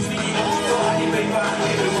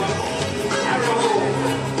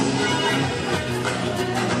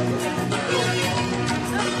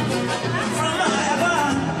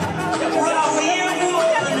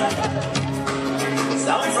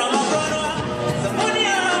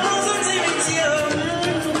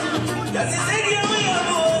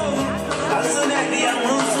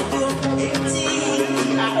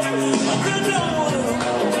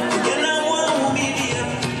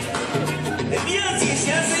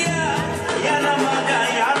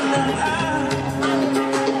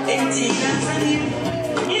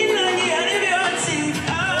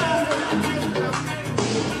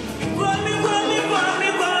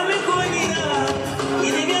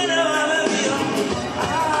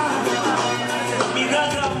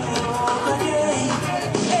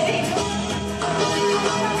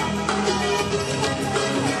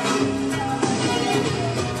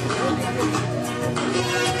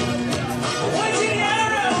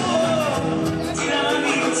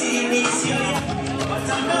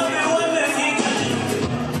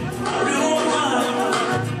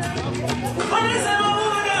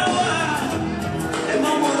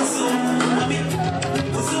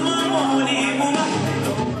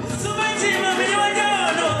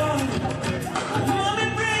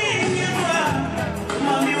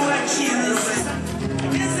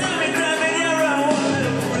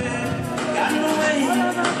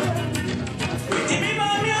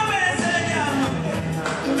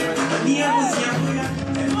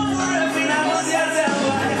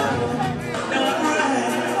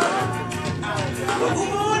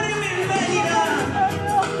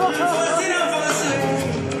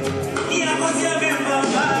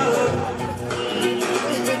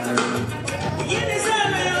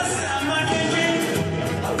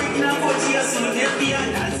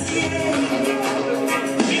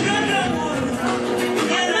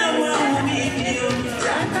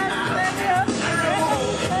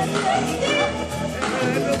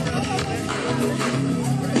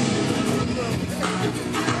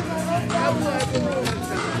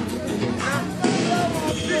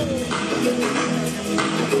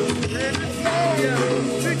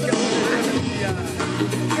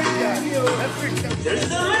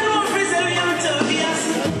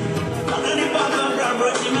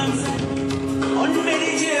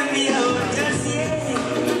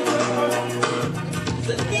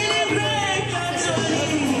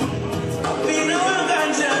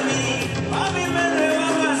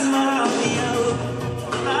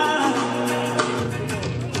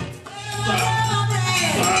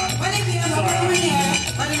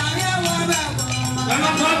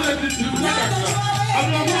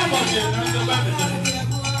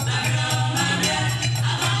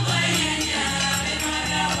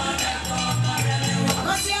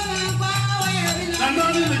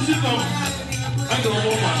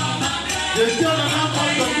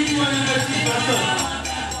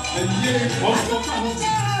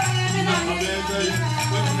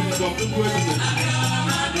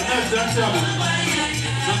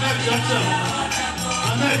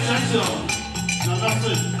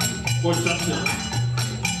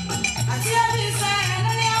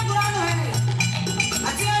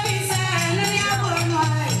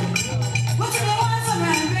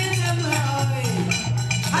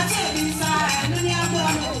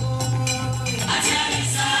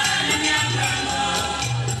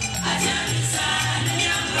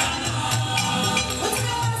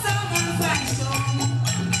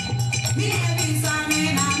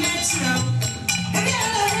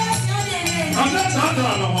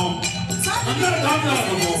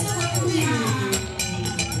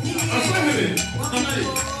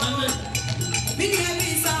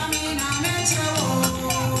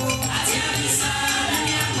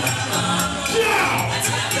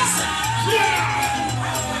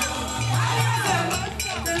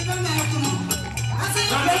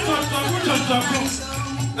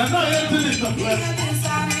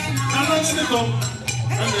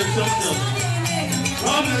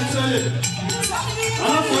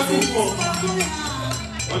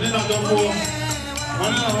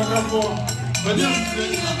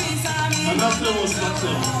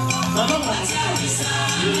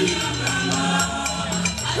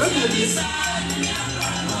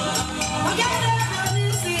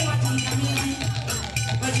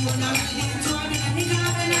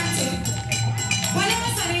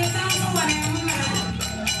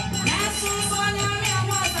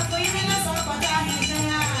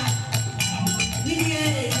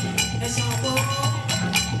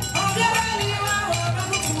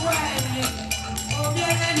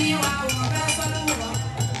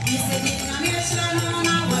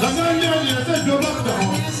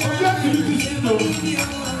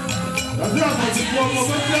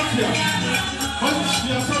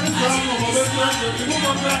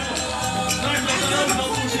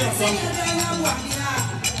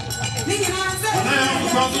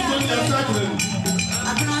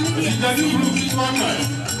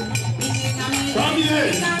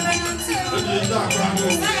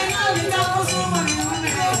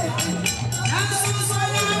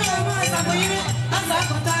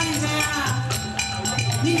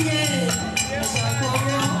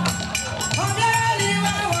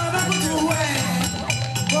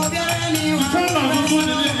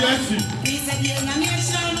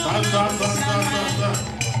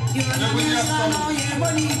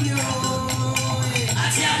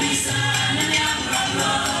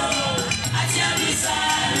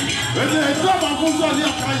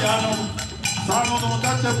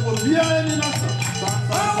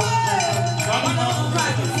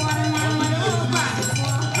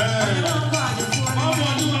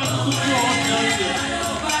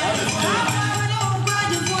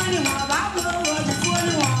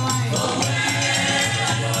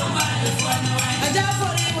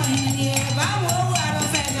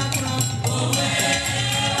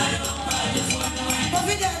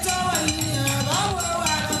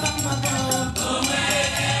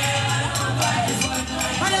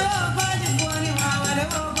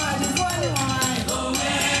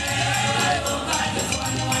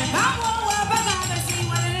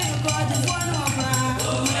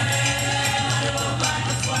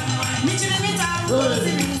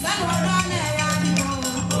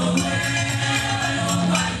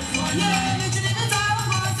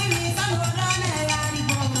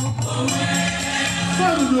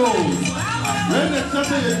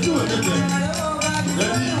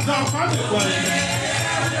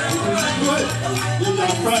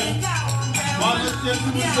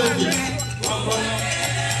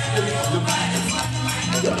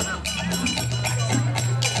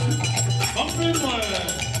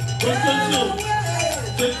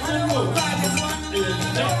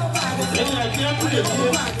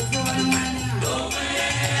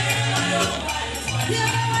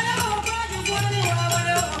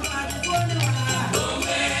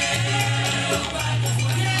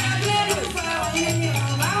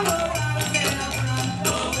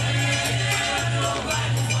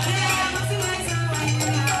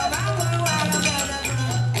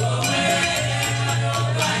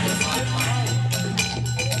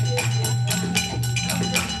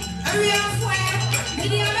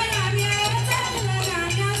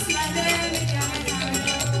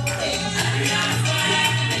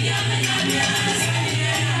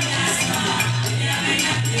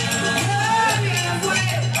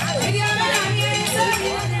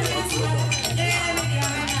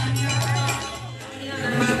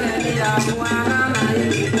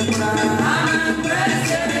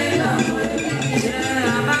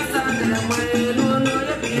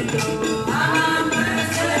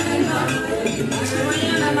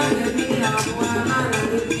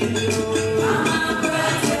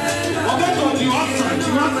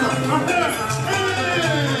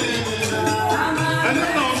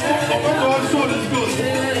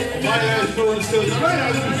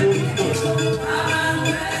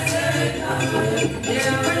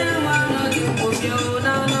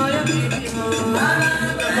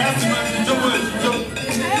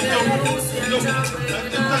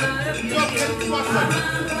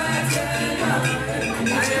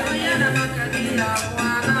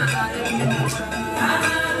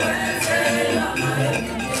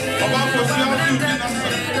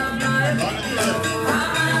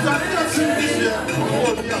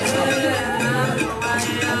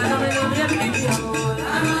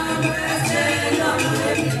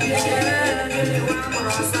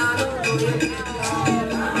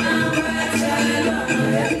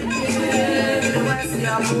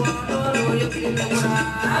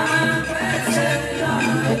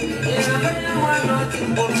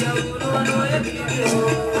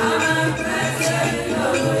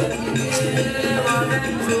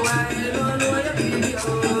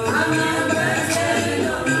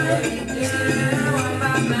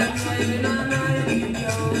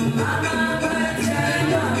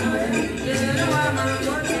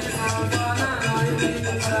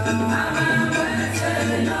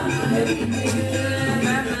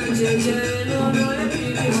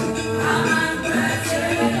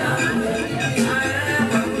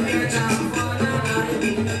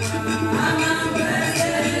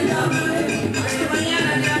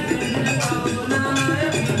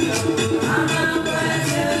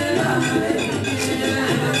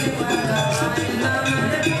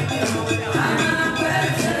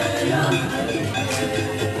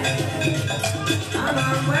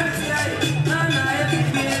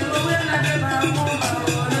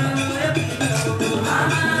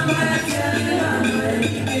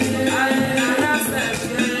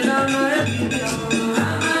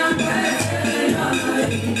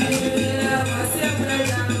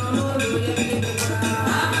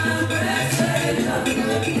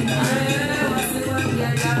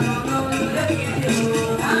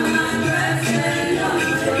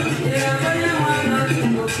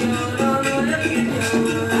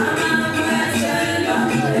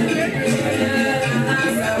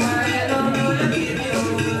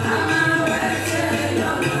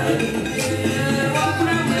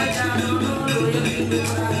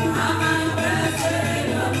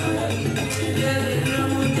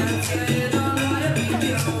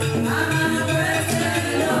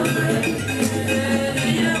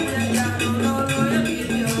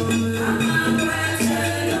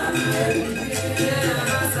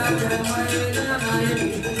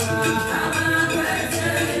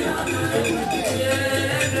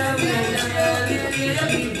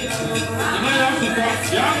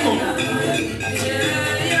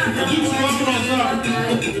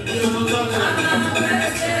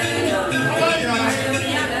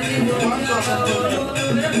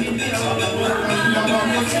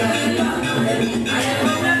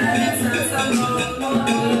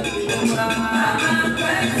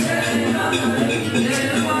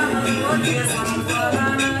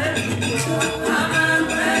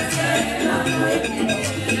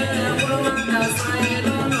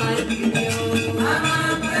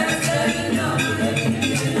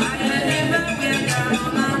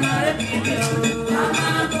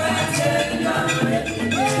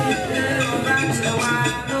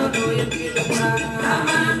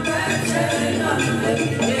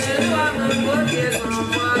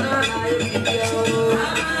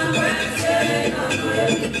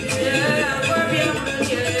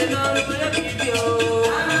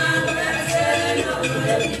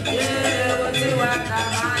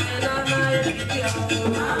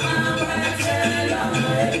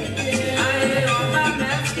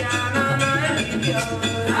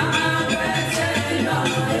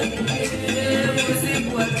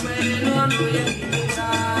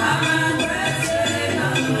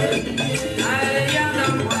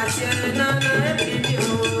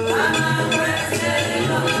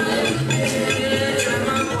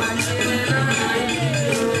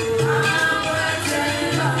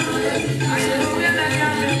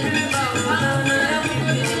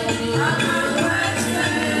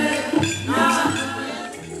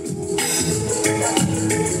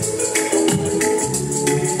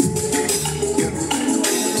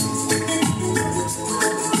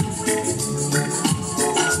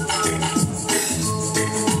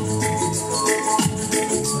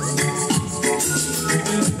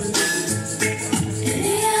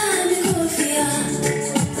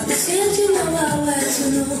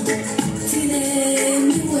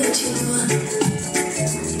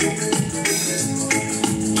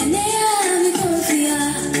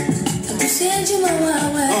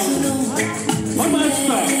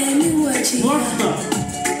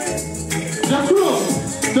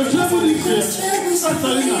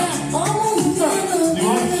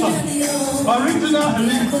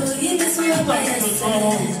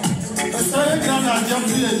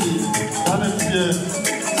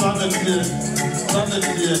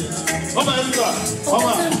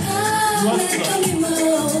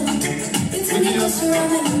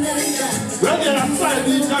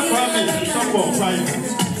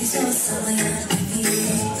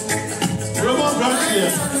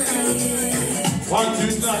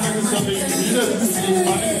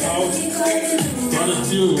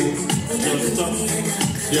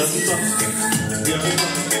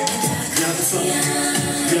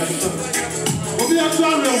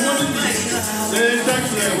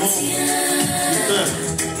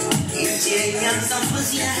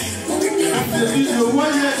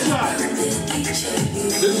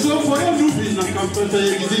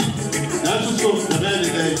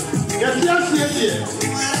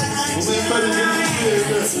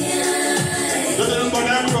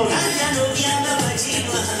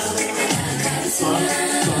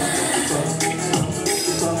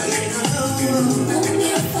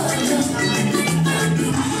Oh,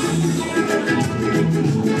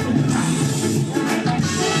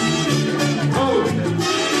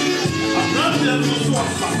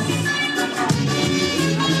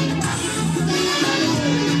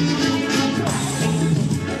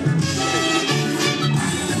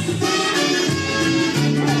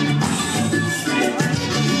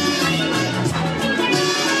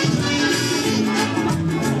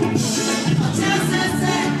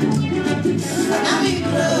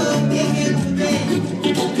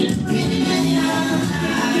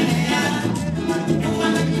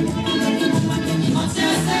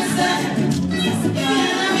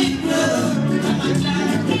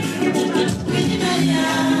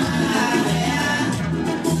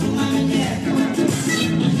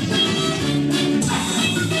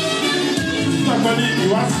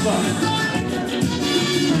 And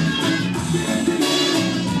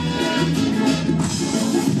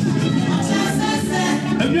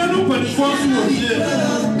you know when it's possible here,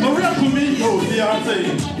 over to me, oh, the arte.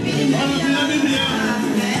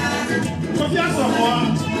 But yes,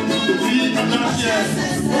 someone to be a last year,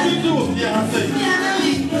 what we do, the arte.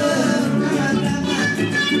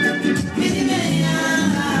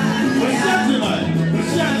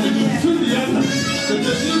 To the other, the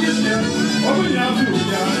dissemination, what we have to do, the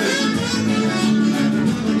arte.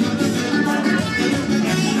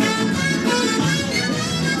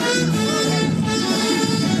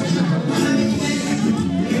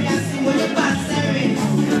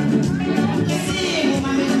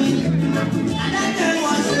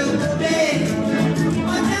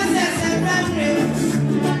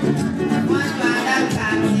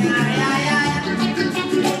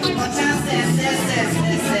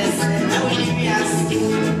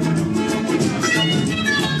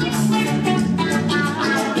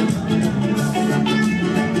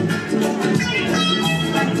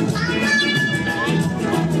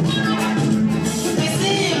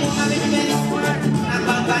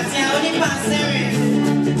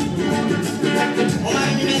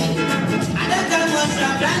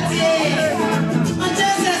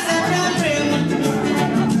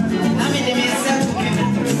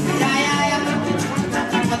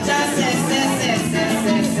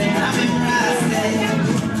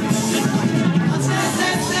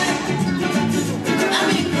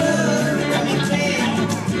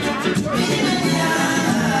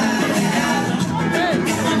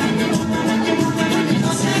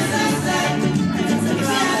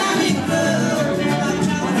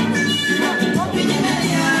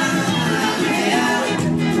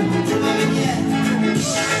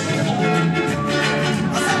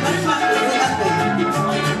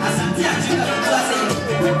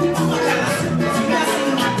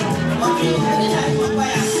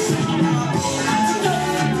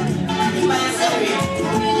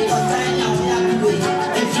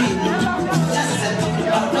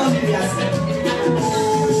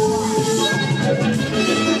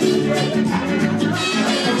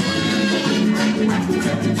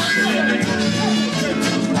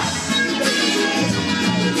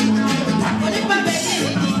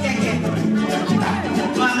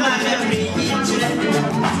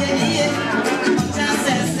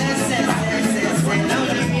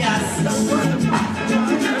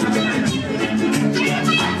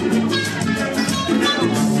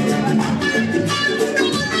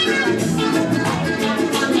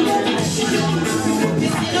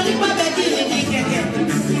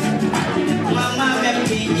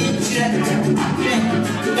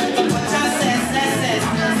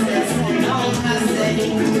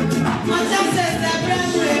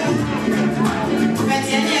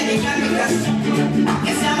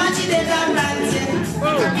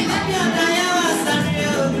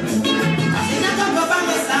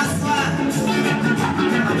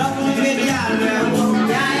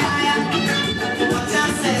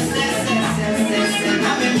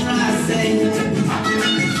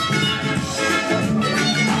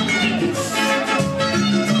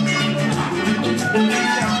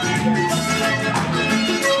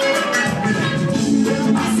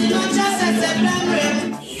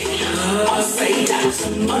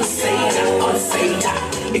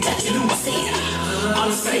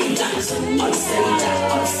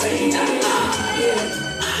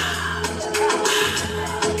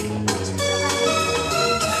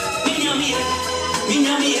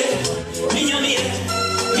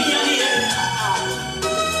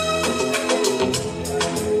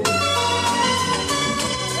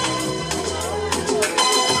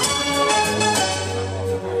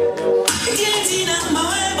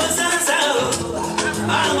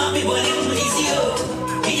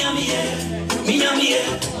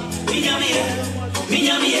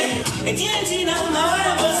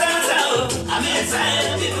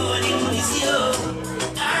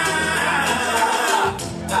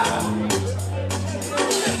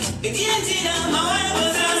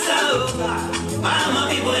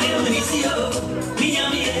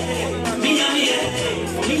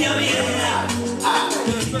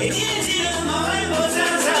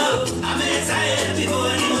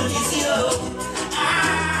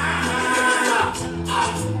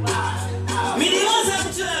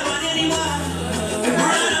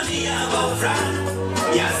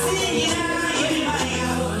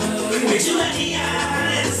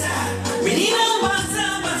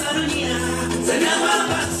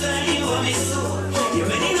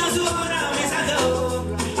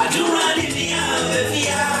 I do run in the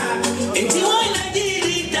area. Until I did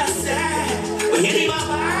it, that's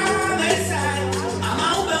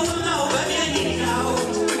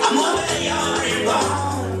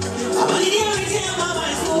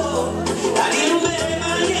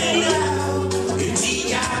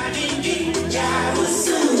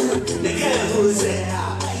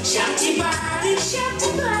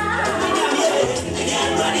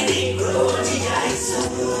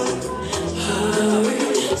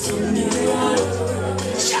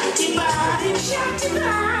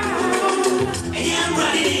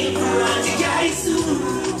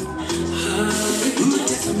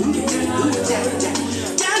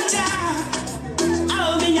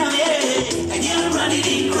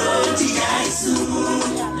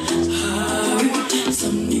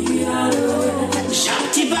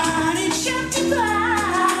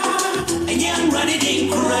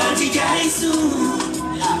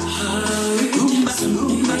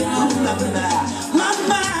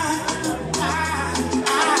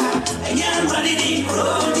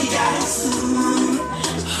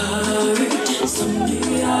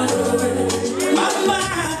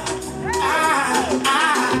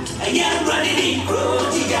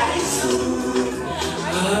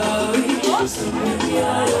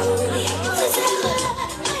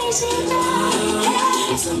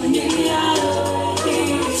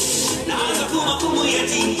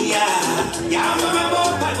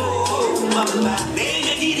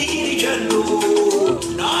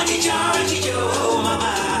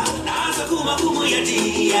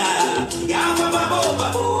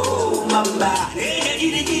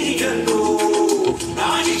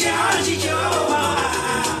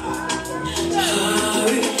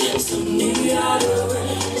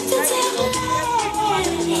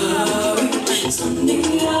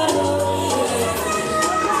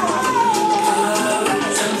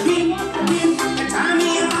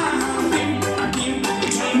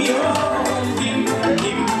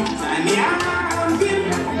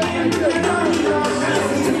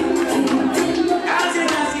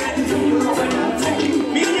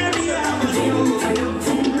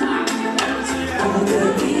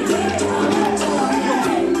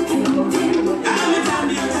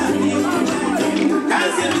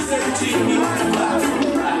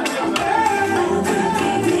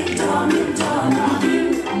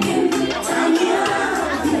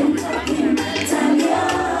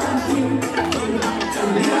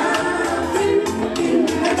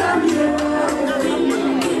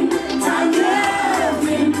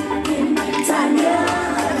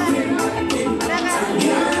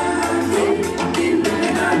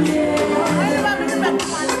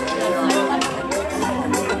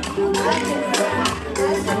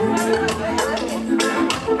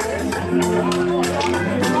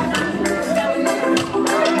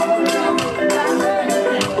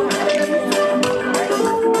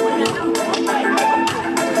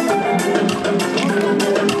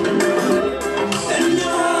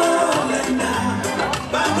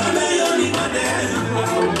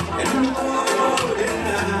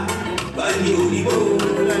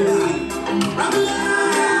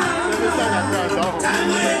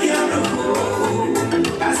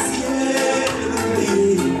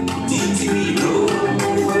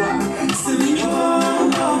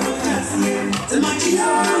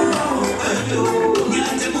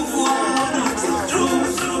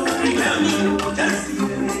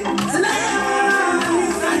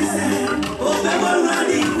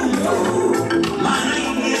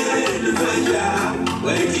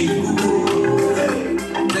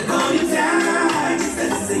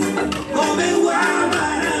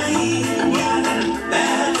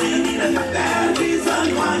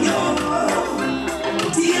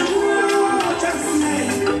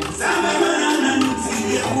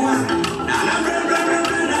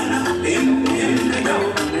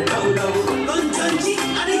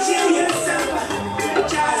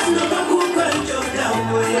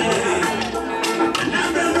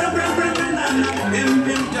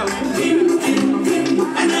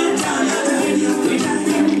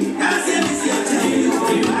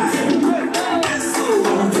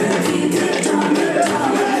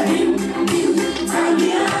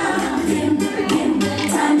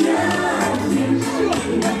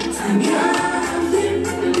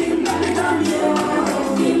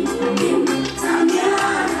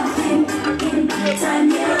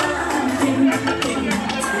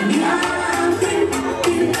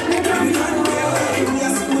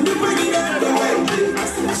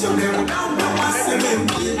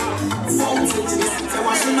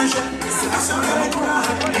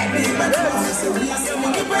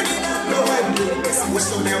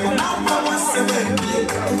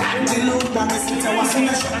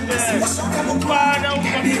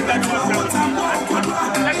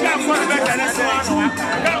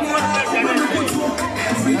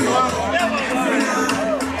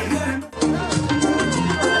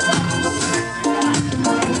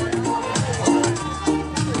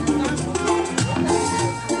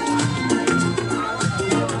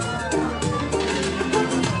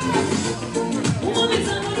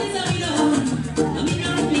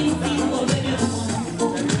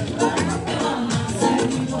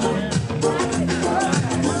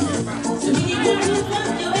Thank you.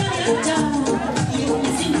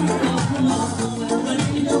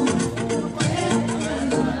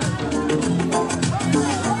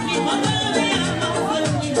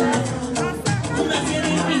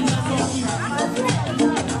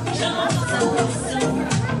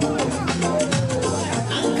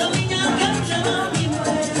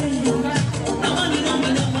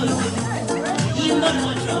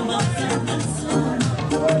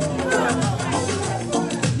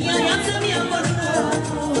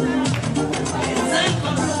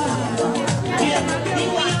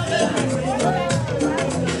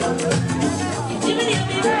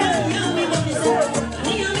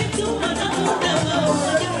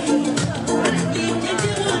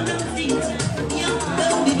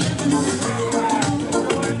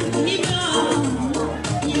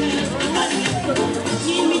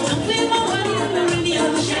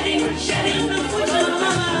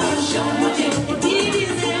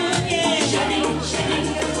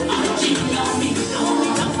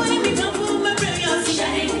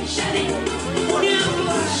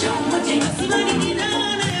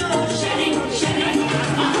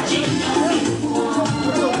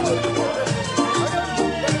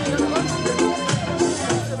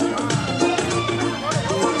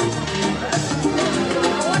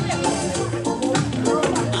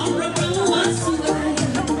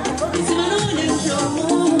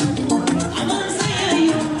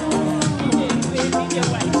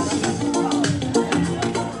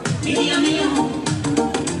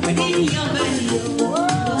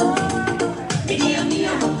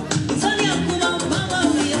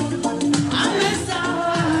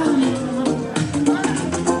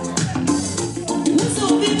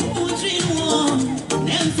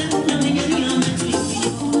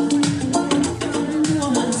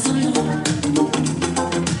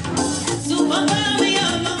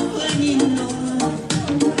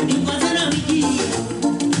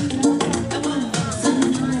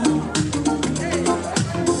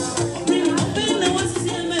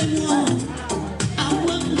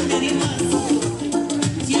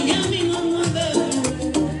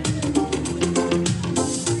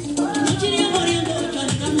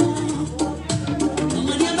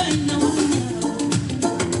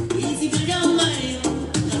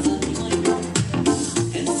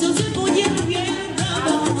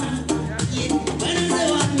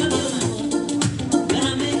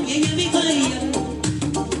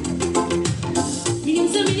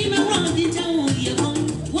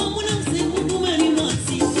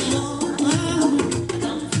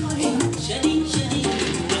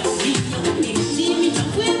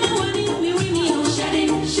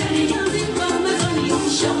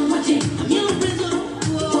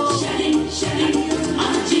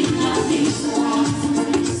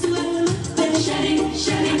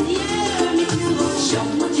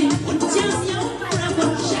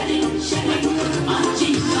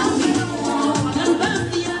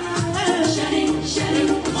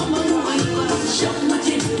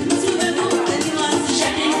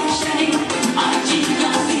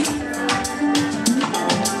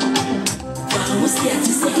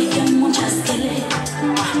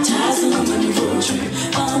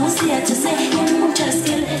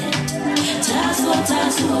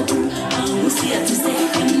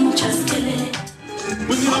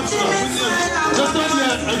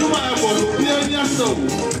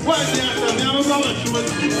 Why the answer? Me, I'm about to show it.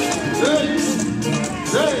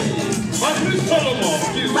 Hey, but please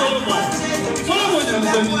Solomon. Solomon is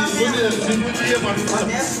the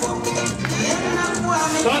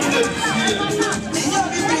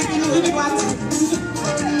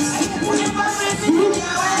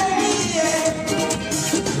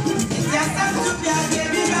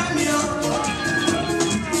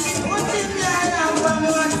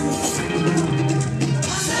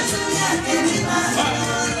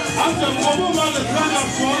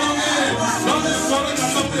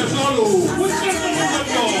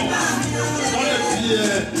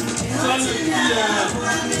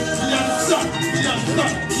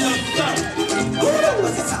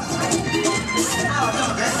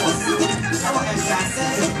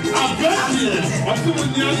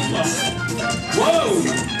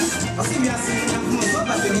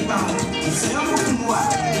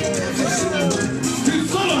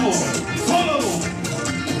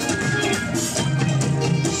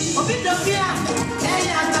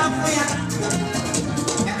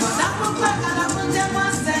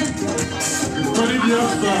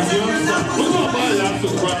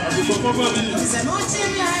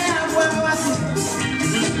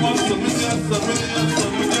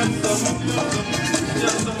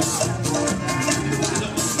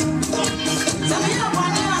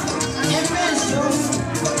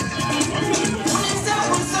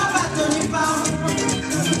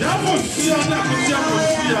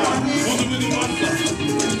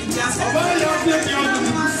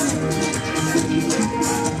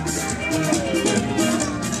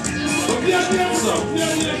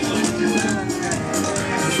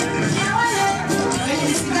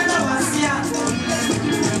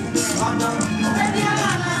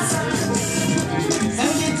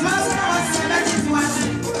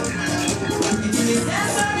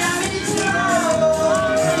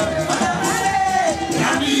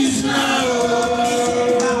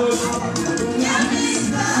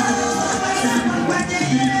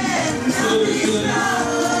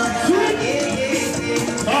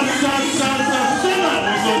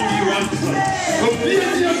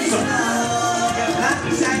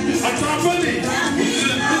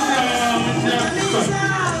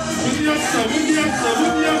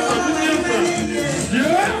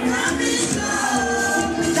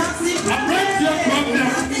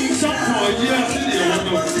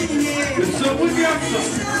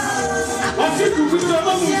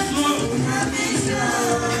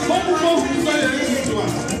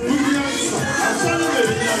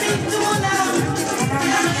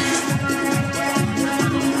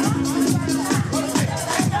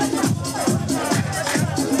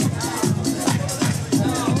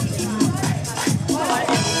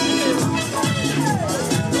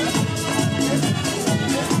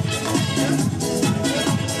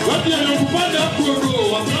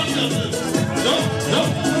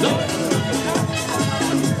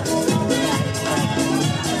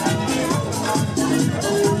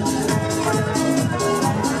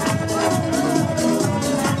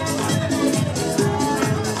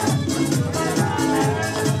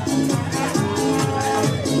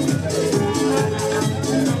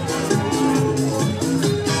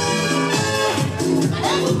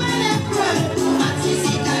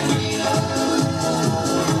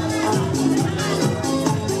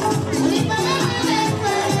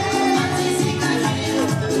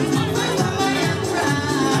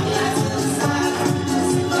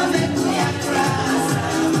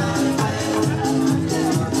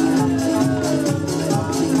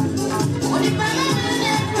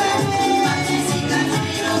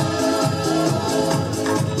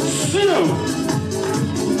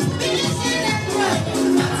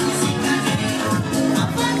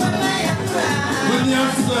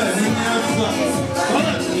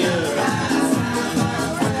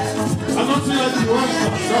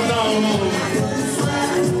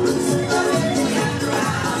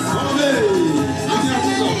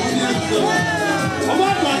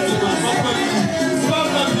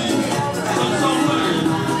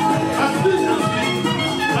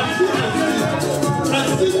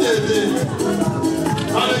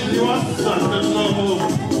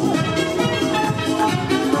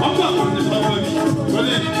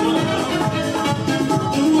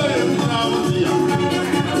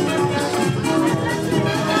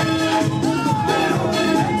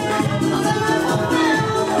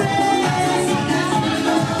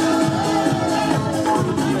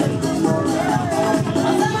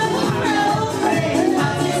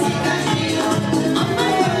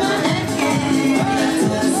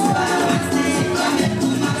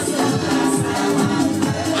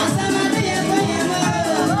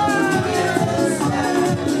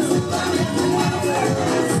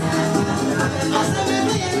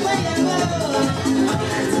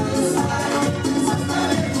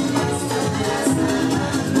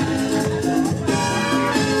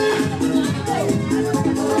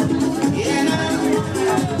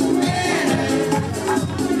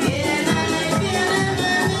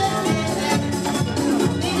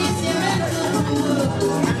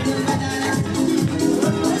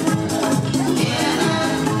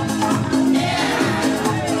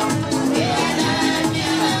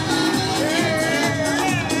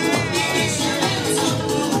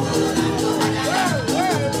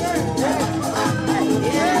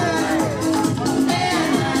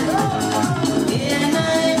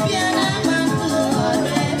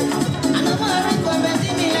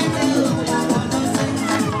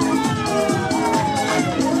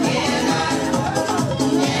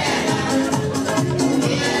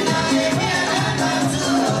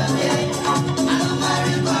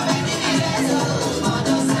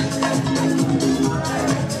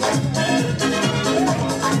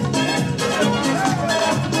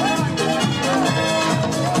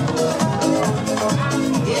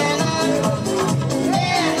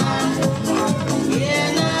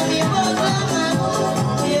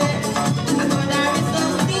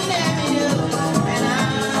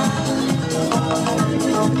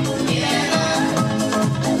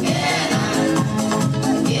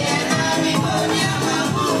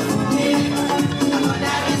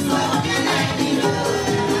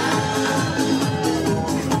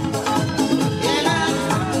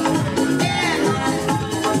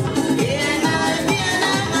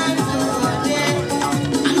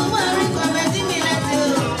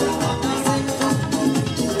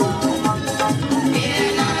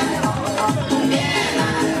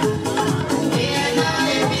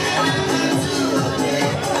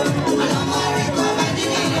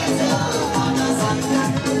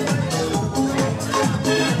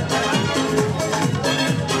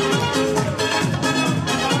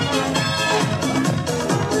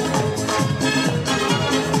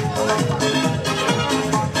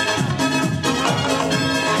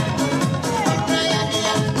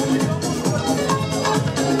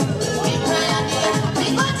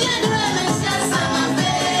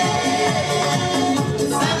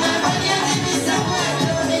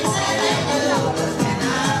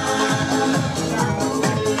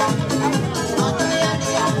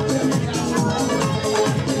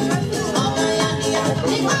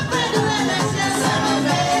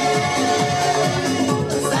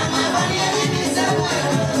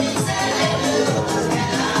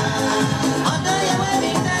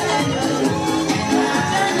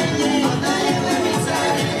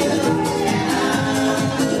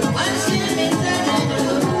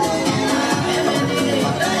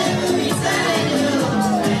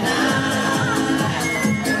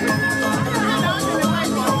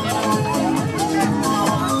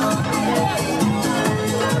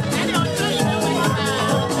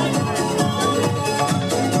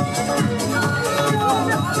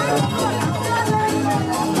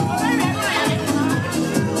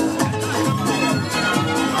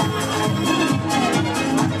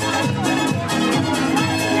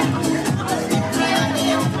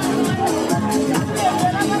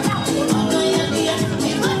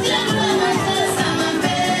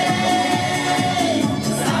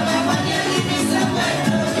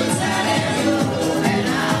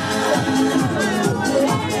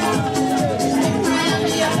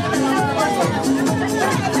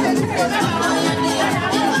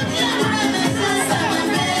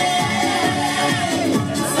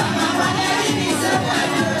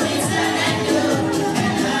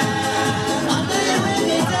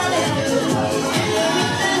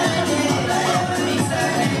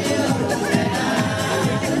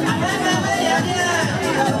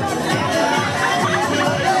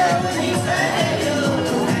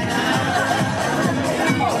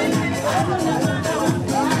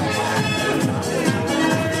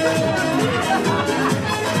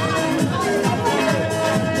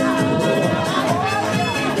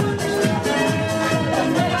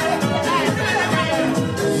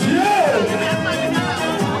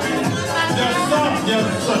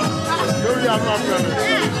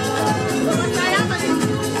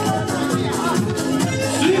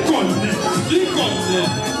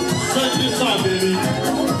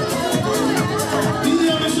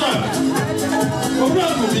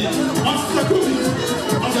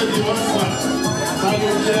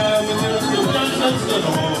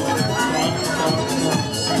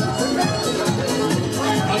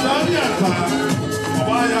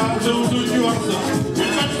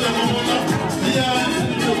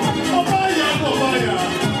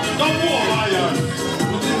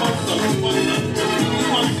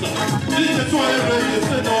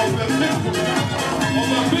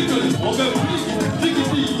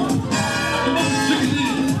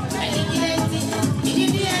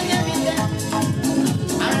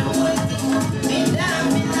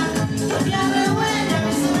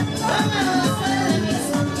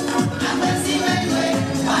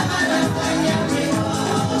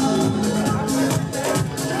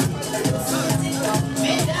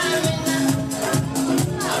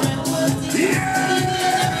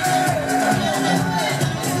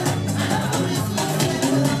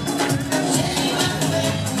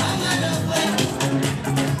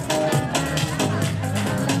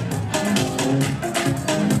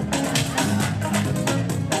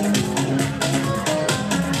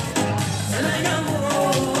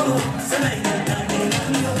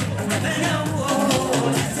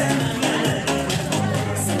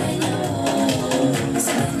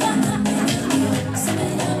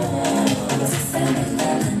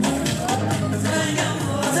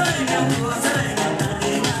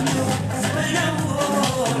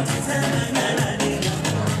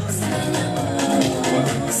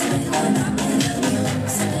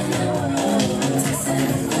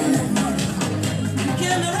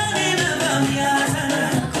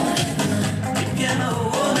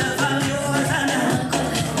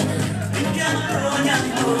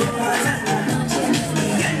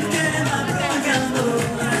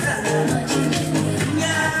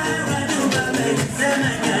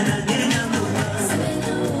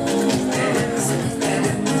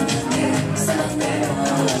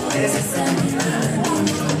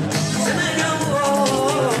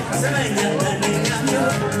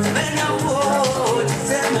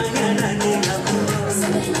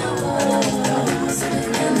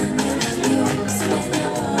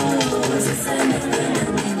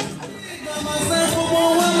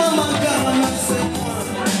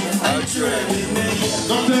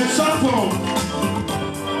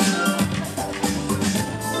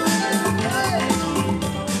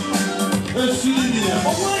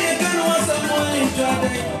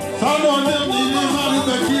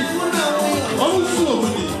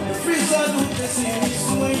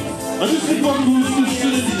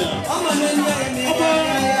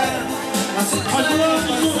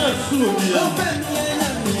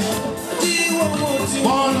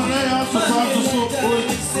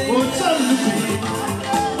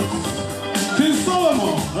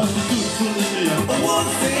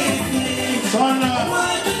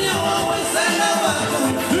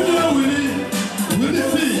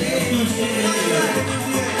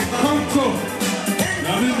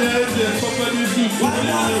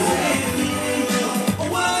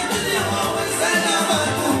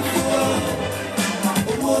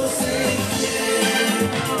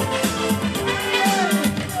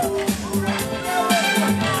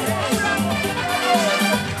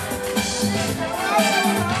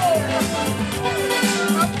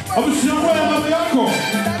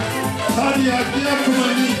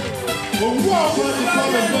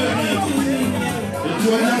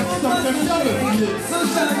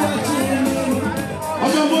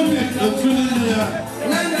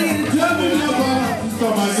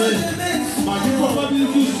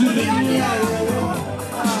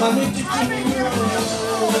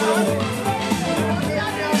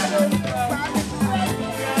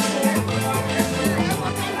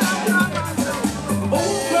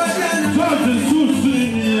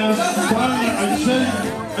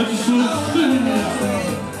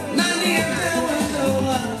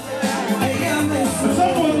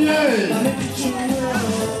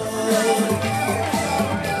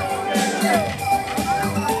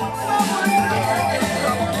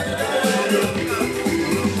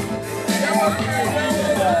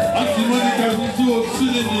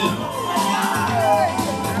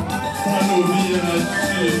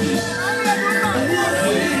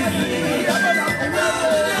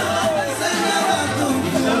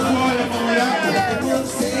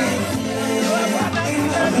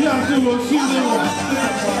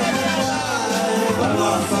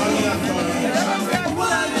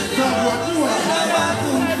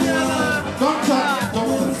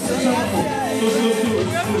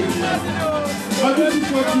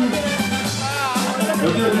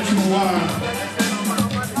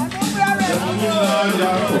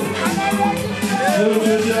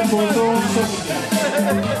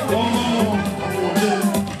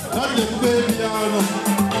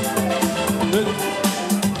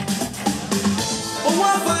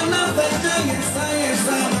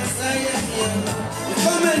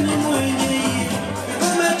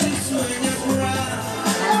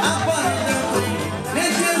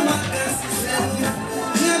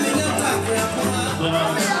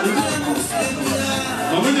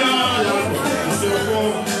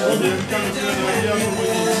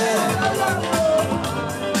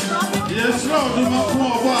Yes, Lord, you must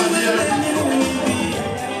know about it.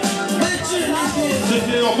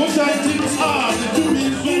 The opportunity is hard to be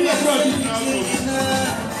so much.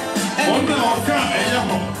 On the Oka,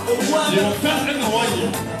 you can't annoy you.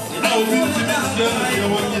 Now, we will be there.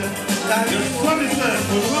 The sun is there.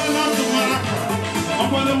 We're going out to Maraca.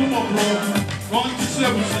 Upon the woman, going to say,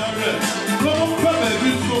 we shall read. No one can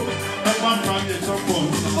so. I want to get some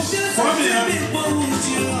points. Kwame,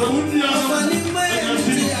 the Mundial,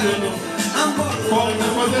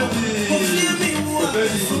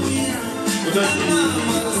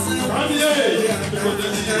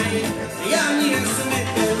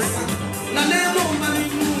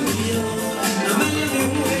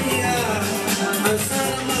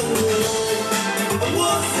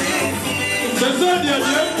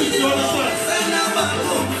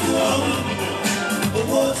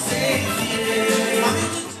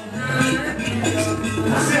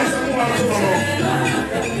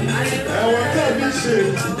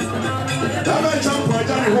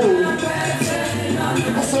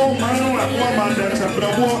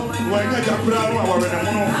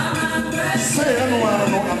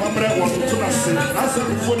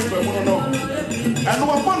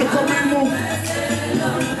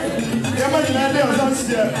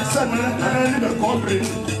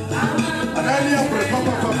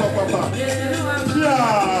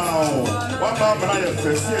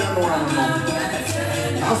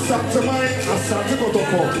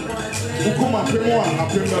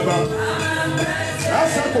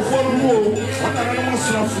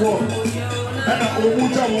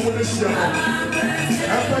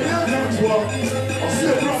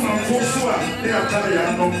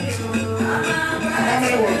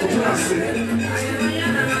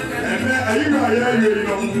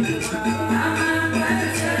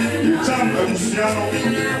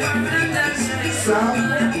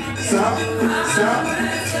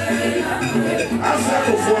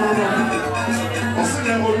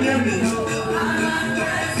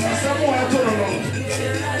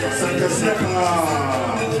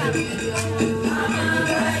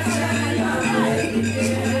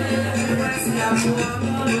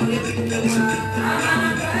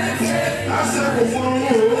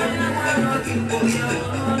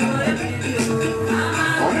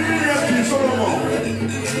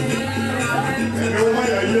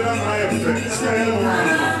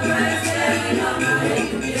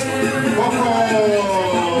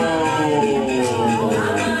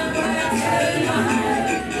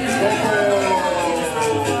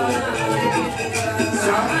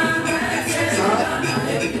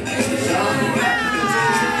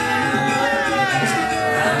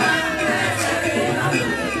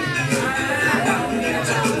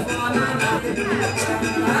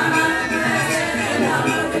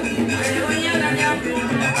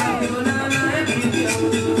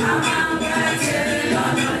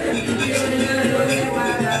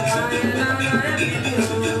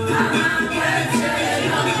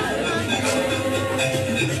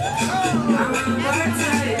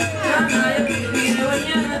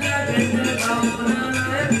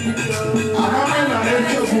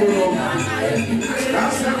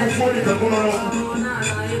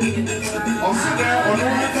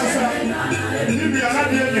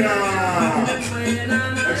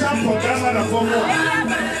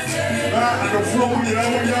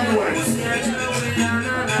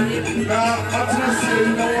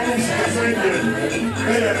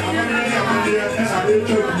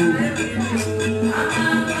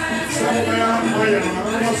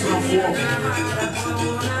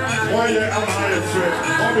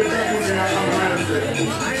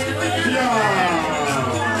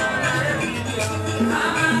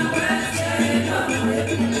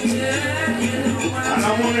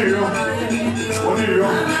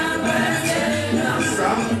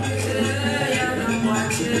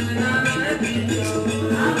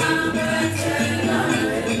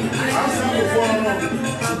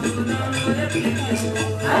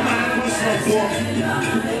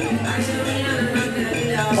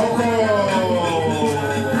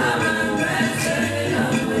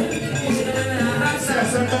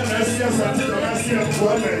 asante na nasi ya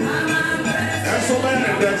Kwame. Eso ba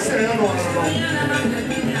na da se ya no no.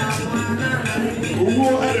 Uwo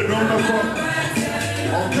ere no na ko.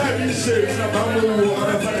 Oka bi se na ba mo wo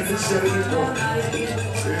ara fa ni se ni ko.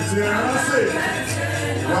 Enti na se.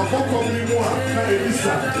 Wa ko ko mi mu a na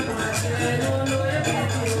Elisa.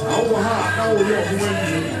 Awo ha na wo ye ho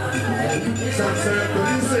ani. Sanse ko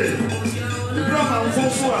ni se. Ibrahim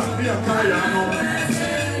fofu a bi aka ya no.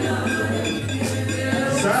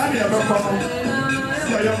 Sani abako.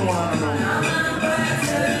 Si ayo no ano.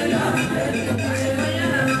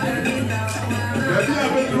 Ebi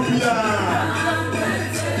abedrubia.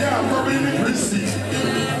 Ya probably ni prisi.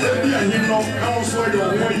 Ebi ahino na so yo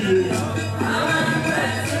wo ye.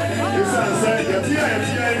 Esa say ya ti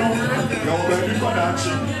no. Ya wo be ko da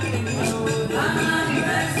chi.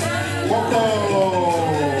 Woko.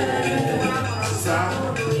 Sa.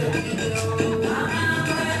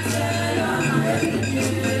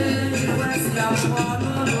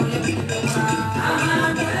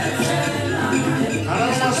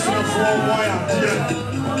 Boy, I'm here.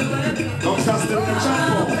 Dr.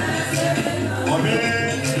 Acheampong.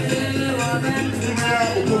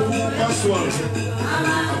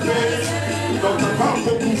 Dr.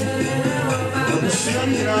 Kwame.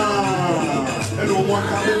 And one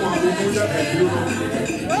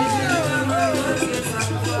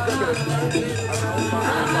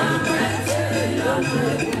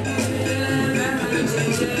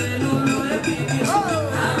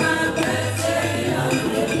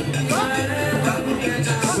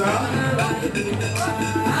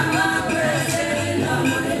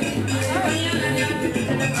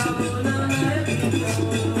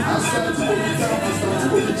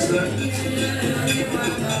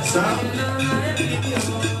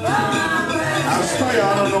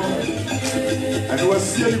and was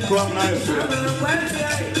still from night.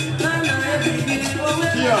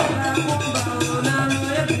 Here,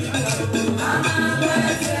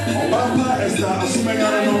 Obama is the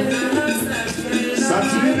Asumegano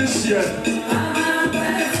Saturday this year.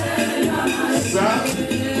 Sir,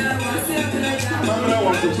 I'm going to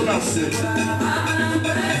want to put us in.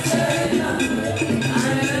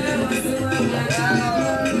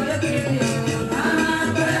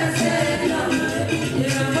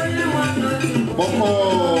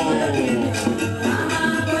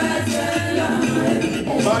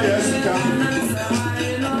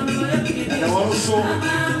 And also,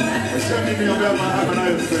 sending me over my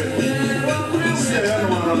friend. See, I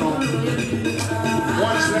don't know.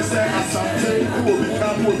 Once let's say something, who will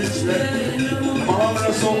become who will be straight. My mother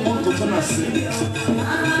is so good to turn us in.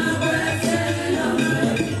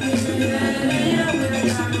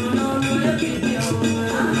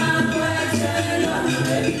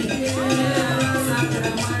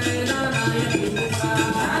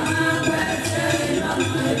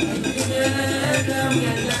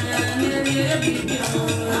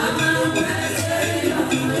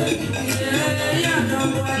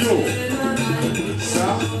 Yo,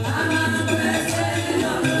 sir.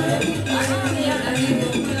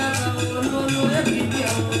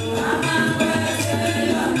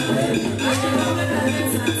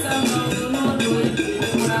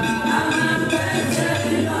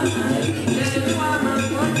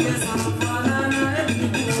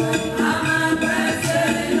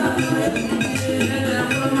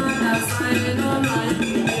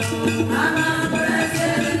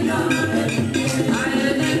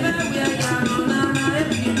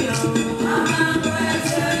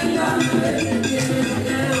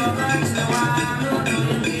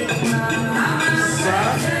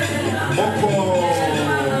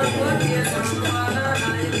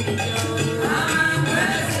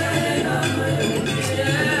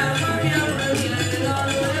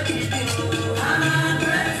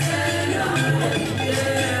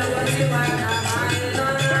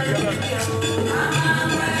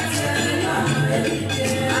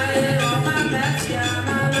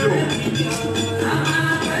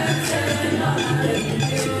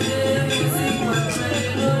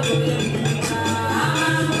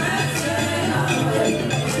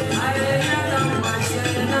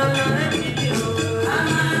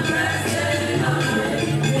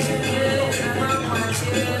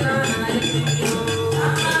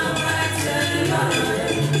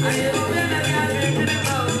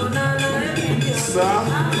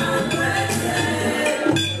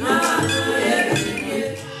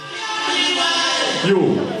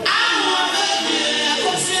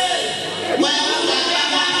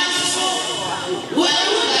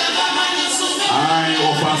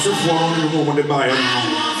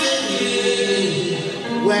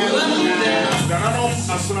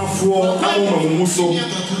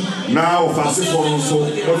 Now, fast for so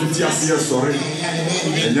what did you see? Sorry,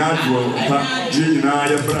 and you are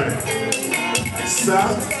your bride. Sir,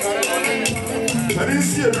 I didn't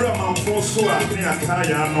see a drama for so I think I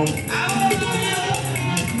can't.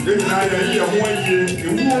 Then I hear 1 year,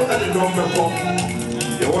 you were at the number for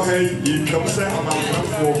your way, you come say about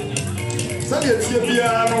for. So it's your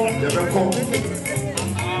piano, never come.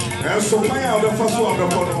 And so my other first one,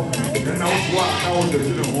 and now what I want to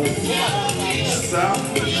do. Sir.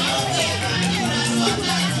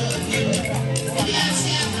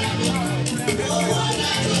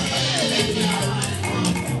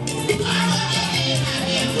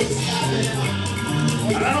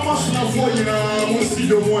 I don't want to know you know, we'll see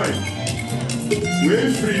the one.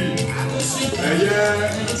 We're free.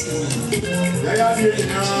 Yeah,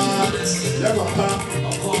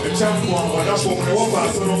 Acheampong, or that's what we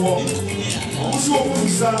want to know. Also, we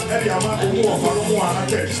saw Eddie Amado who are from one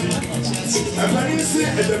catch. And when you say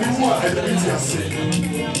at the before at the Rites,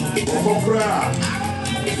 or cry,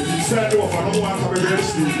 you said of one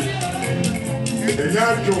capability.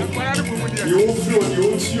 And you will feel you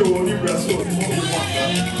will see your new vessel.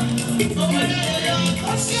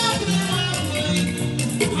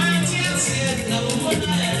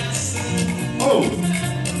 Oh,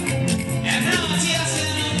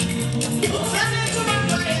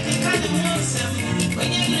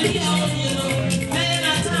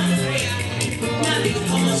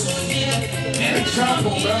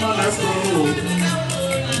 Acheampong,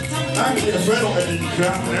 I'm a friend of the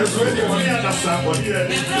craft, and it's really only understand what he had.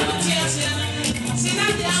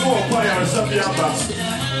 So, I am Sabia Bass,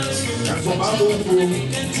 and so my own room,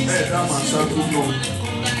 and I'm a Sabuno.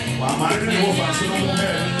 My mind is over, so no more.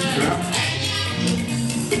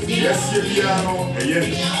 Yes, you piano, and yes.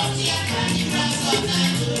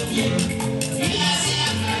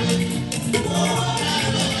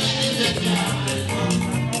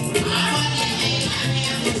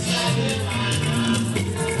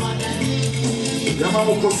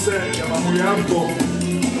 Yamamu kose, yamamu yanko.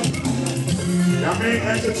 Yami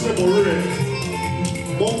enchetse borure.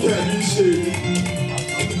 Bonke nishe.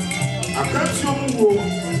 Akati omuwo.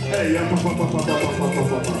 Hey, papa.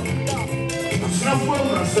 Asrafu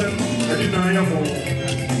amrasem, edi na yamo.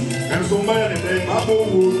 Ensomba ya nede, mabo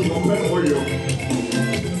wo, yopen oyo.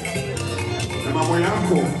 Yamamu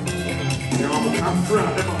yanko. Yamamu kafra,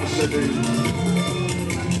 yamamu shede.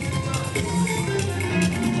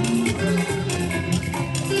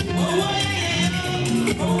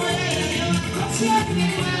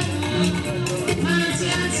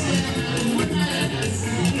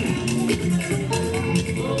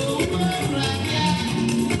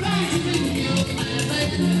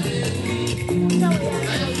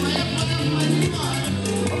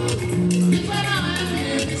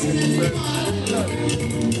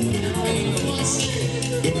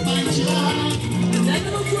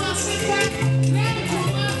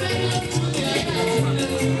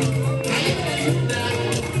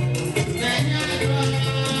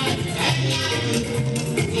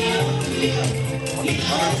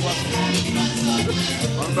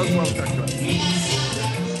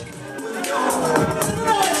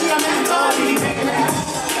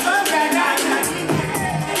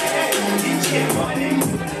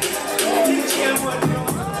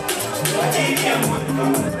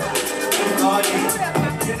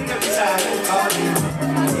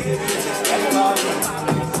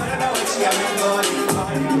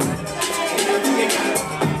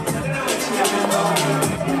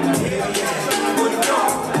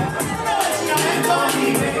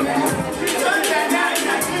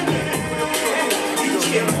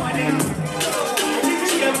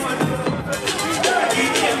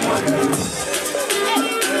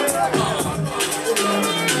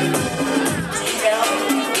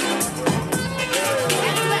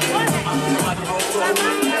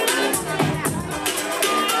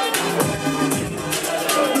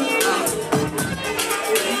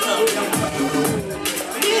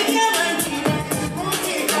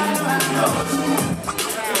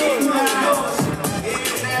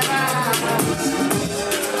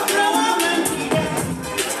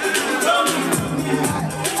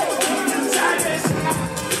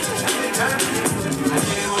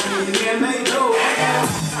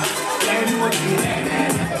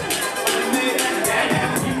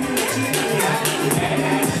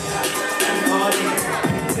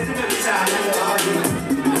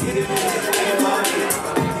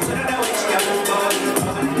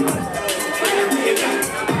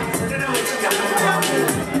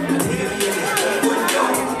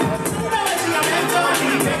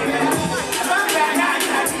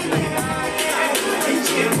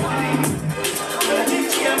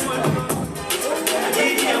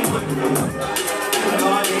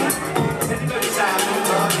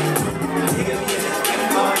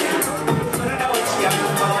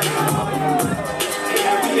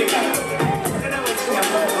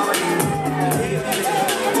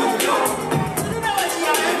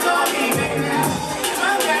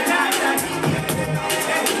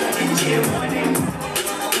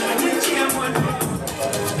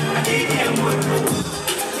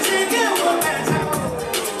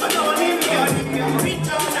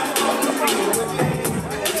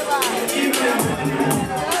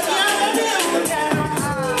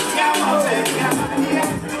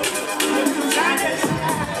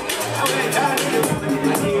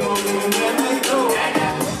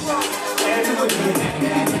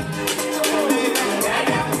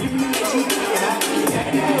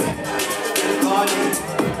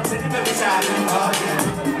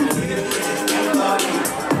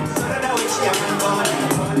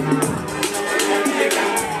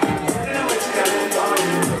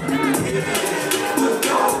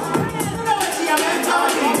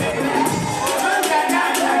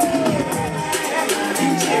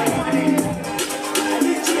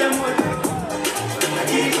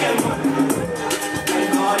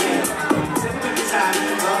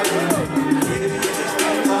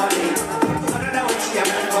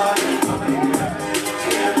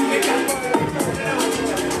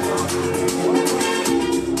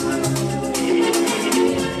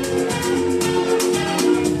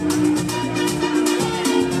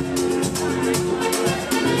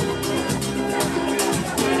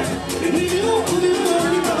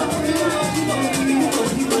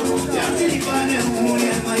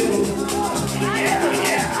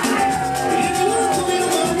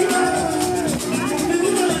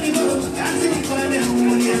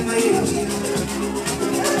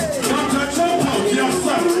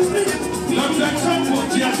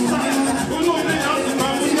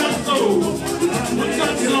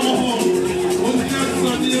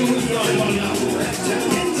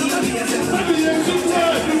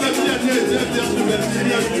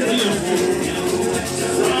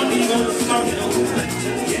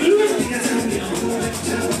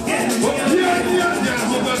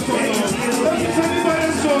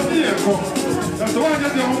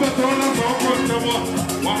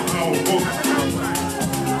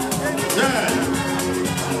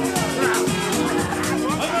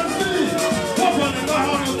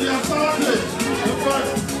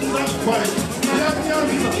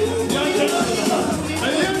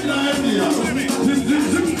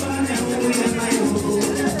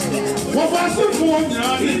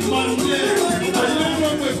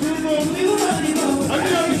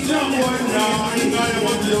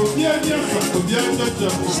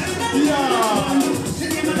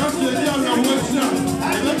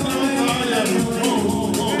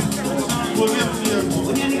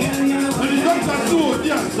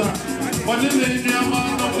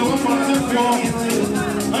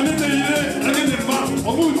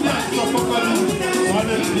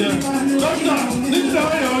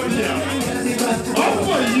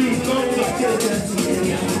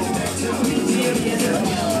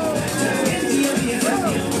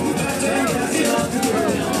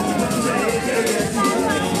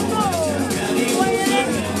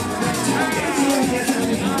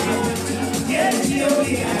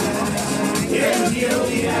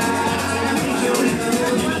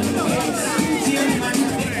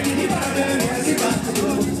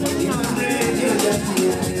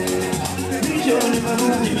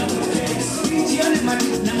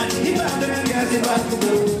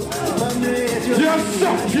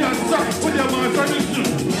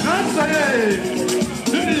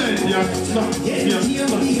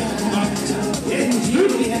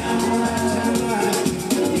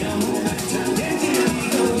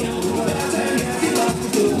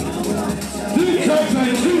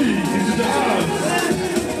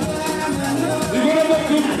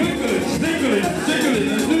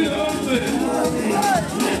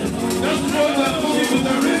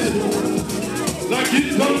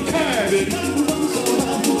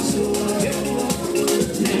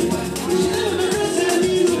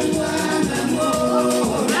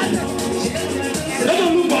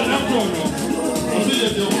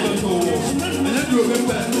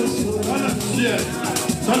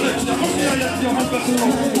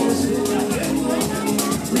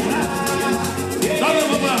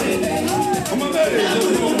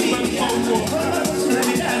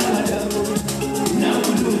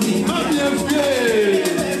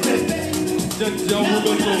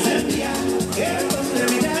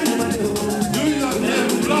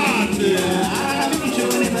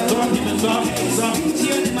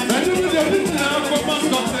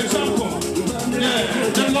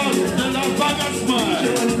 The Lord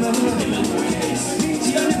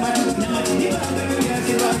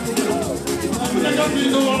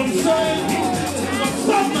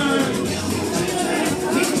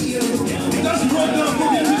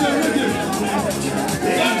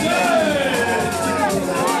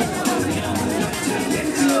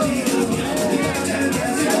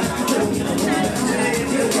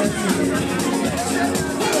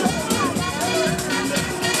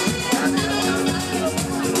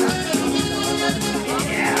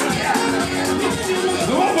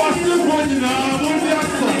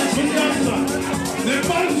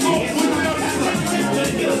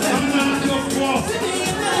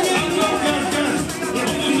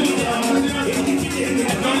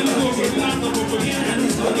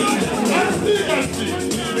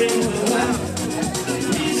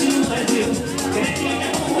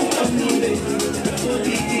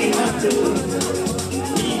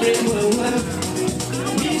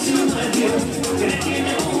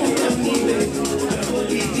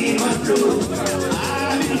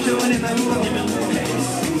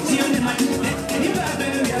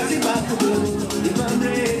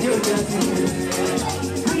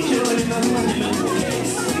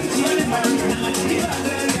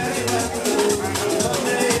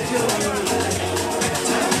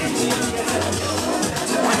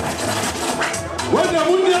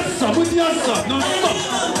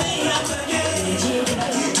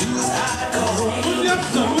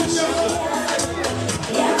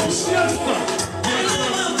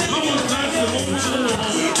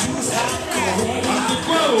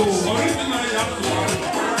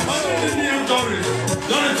Doris.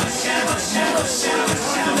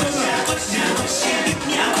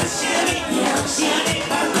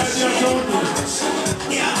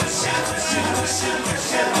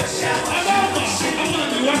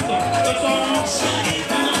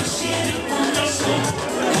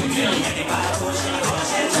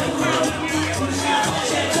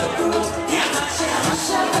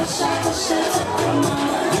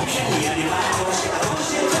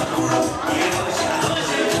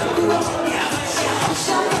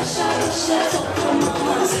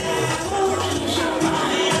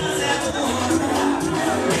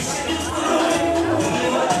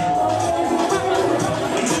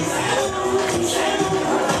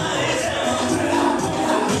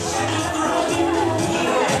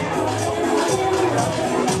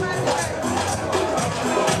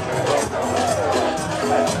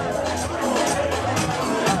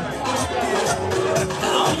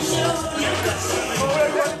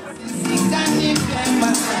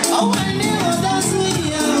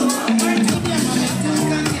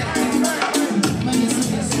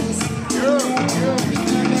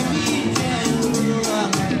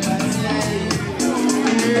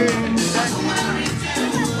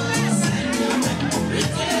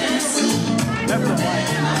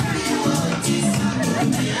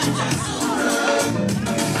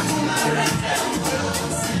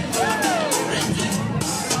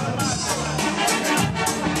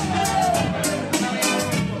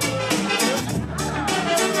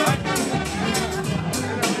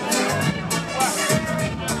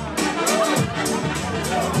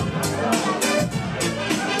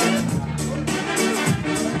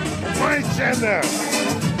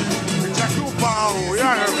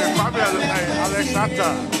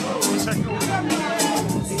 Alexander.